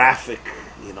in the graphic,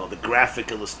 the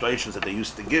graphic illustrations that they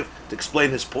used to give to explain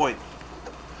his point.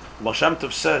 Baal Shem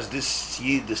Tov says this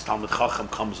Yid, this Talmid Chacham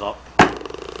comes up,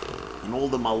 and all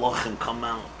the Malachim come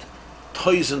out,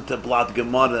 tausende Blatt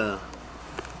Gemara,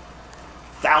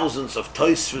 thousands of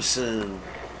Tosfos.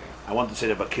 I want to say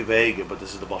the Bar Kiva Eger, but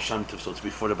this is the Baal Shem Tov, so it's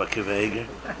before the Bar Kiva Eger.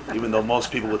 Even though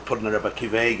most people would put in the Bar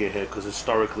Kiva Eger here, because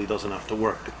historically it doesn't have to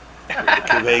work. The Bar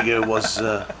Kiva Eger was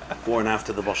born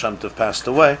after the Baal Shem Tov passed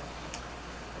away.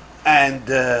 And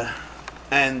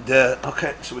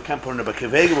okay, so we can't put in a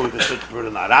Bakivega, but we can start to put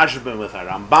in our Rashbam, with our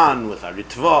Ramban, with our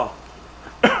Ritva.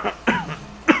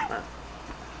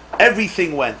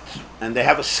 Everything went, and they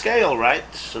have a scale,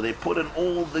 right? So they put in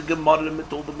all the Gemarim,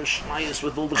 with all the Mishnayos,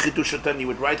 with all the Chidush Torah. You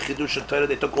would write Chidush Torah.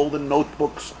 They took all the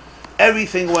notebooks.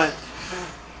 Everything went,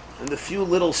 and the few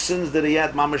little sins that he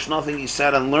had, mamish nothing, he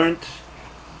sat and learned.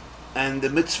 And the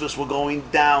mitzvahs were going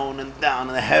down and down,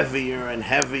 and heavier and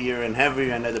heavier and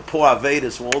heavier, and the poor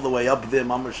Avedas were all the way up there,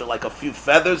 mamash, like a few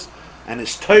feathers, and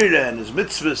his Torah and his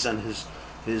mitzvahs and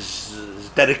his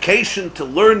dedication to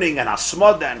learning and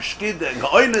asmada and shkida and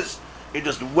ga'onis, he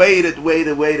just weighted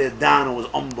down. It was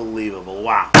unbelievable.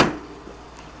 Wow.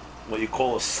 What you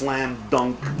call a slam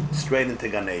dunk straight into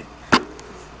Gan Eden.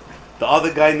 The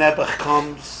other guy, Nebuch,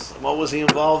 comes. What was he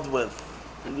involved with?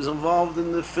 He was involved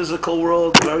in the physical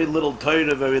world, very little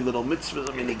Torah, very little mitzvahs.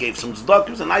 I mean, he gave some tzedakah.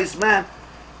 He was a nice man.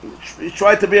 He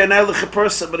tried to be an ehrlich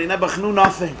person, but he never knew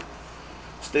nothing.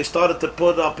 So they started to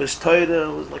put up his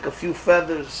Torah. It was like a few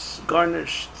feathers,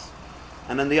 garnished.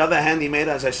 And on the other hand, he made,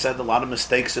 as I said, a lot of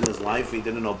mistakes in his life. He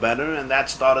didn't know better, and that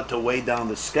started to weigh down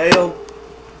the scale.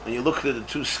 And you looked at the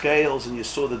two scales, and you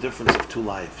saw the difference of two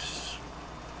lives.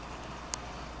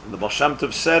 And the Baal Shem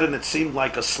Tov said, and it seemed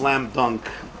like a slam dunk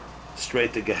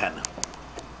straight to Gehenna.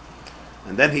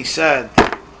 And then he said,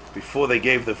 before they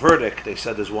gave the verdict, they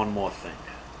said, there's one more thing.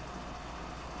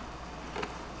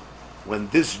 When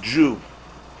this Jew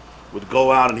would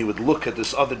go out and he would look at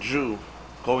this other Jew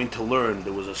going to learn,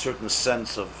 there was a certain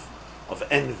sense of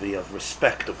envy, of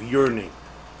respect, of yearning.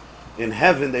 In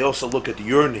heaven, they also look at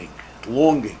yearning,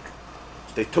 longing.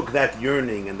 So they took that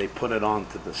yearning and they put it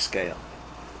onto the scale.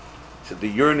 So the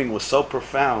yearning was so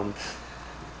profound,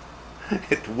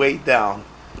 it weighed down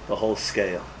the whole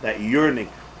scale. That yearning,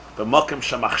 b'makom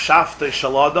shemachshavtei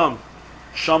shel adam,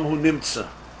 sham hu nimtza.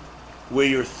 Where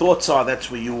your thoughts are, that's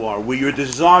where you are. Where your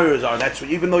desires are, that's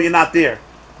where, even though you're not there.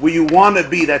 Where you want to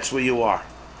be, that's where you are.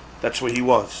 That's where he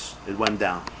was. It went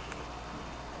down.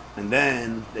 And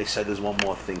then they said there's one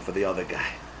more thing for the other guy.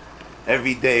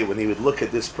 Every day when he would look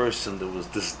at this person, there was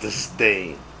this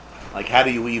disdain. Like, how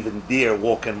do you even dare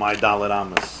walk in my Dalet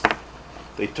Amos?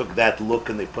 They took that look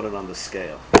and they put it on the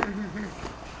scale.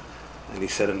 And he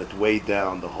said, and it weighed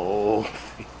down the whole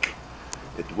thing.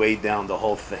 It weighed down the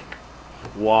whole thing.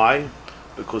 Why?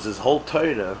 Because his whole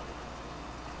Torah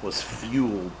was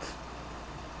fueled.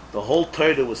 The whole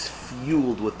Torah was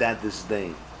fueled with that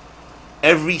disdain.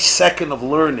 Every second of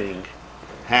learning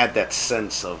had that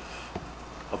sense of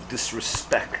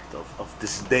disrespect, of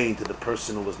disdain to the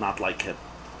person who was not like him,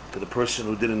 to the person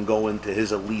who didn't go into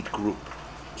his elite group.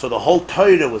 So the whole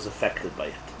Torah was affected by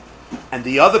it. And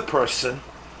the other person,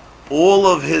 all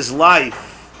of his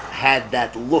life had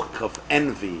that look of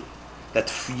envy that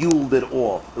fueled it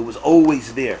all. It was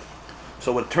always there.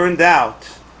 So it turned out,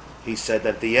 he said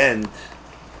at the end,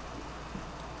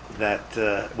 that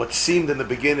what seemed in the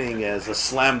beginning as a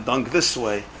slam dunk this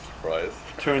way, Surprise.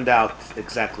 turned out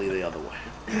exactly the other way.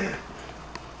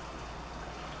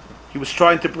 He was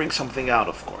trying to bring something out,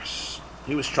 of course.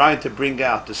 He was trying to bring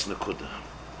out this Nekuda,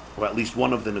 or at least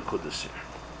one of the Nekudas here.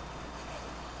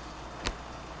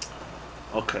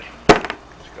 Okay. Okay.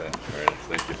 All right.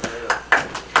 Thank you.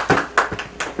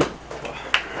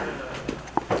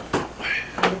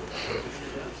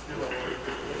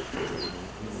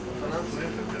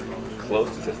 Close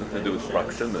has nothing to do with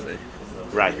proximity.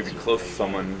 Right. You could be close to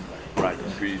someone. Right.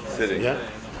 Be sitting. Yeah.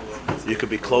 You could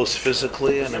be close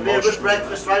physically and We have a good emotionally.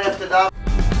 breakfast right after that.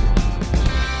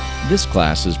 This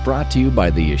class is brought to you by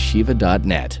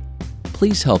theyeshiva.net.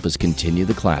 Please help us continue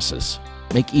the classes.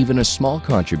 Make even a small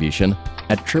contribution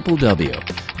at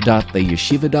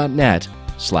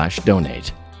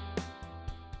www.theyeshiva.net/donate.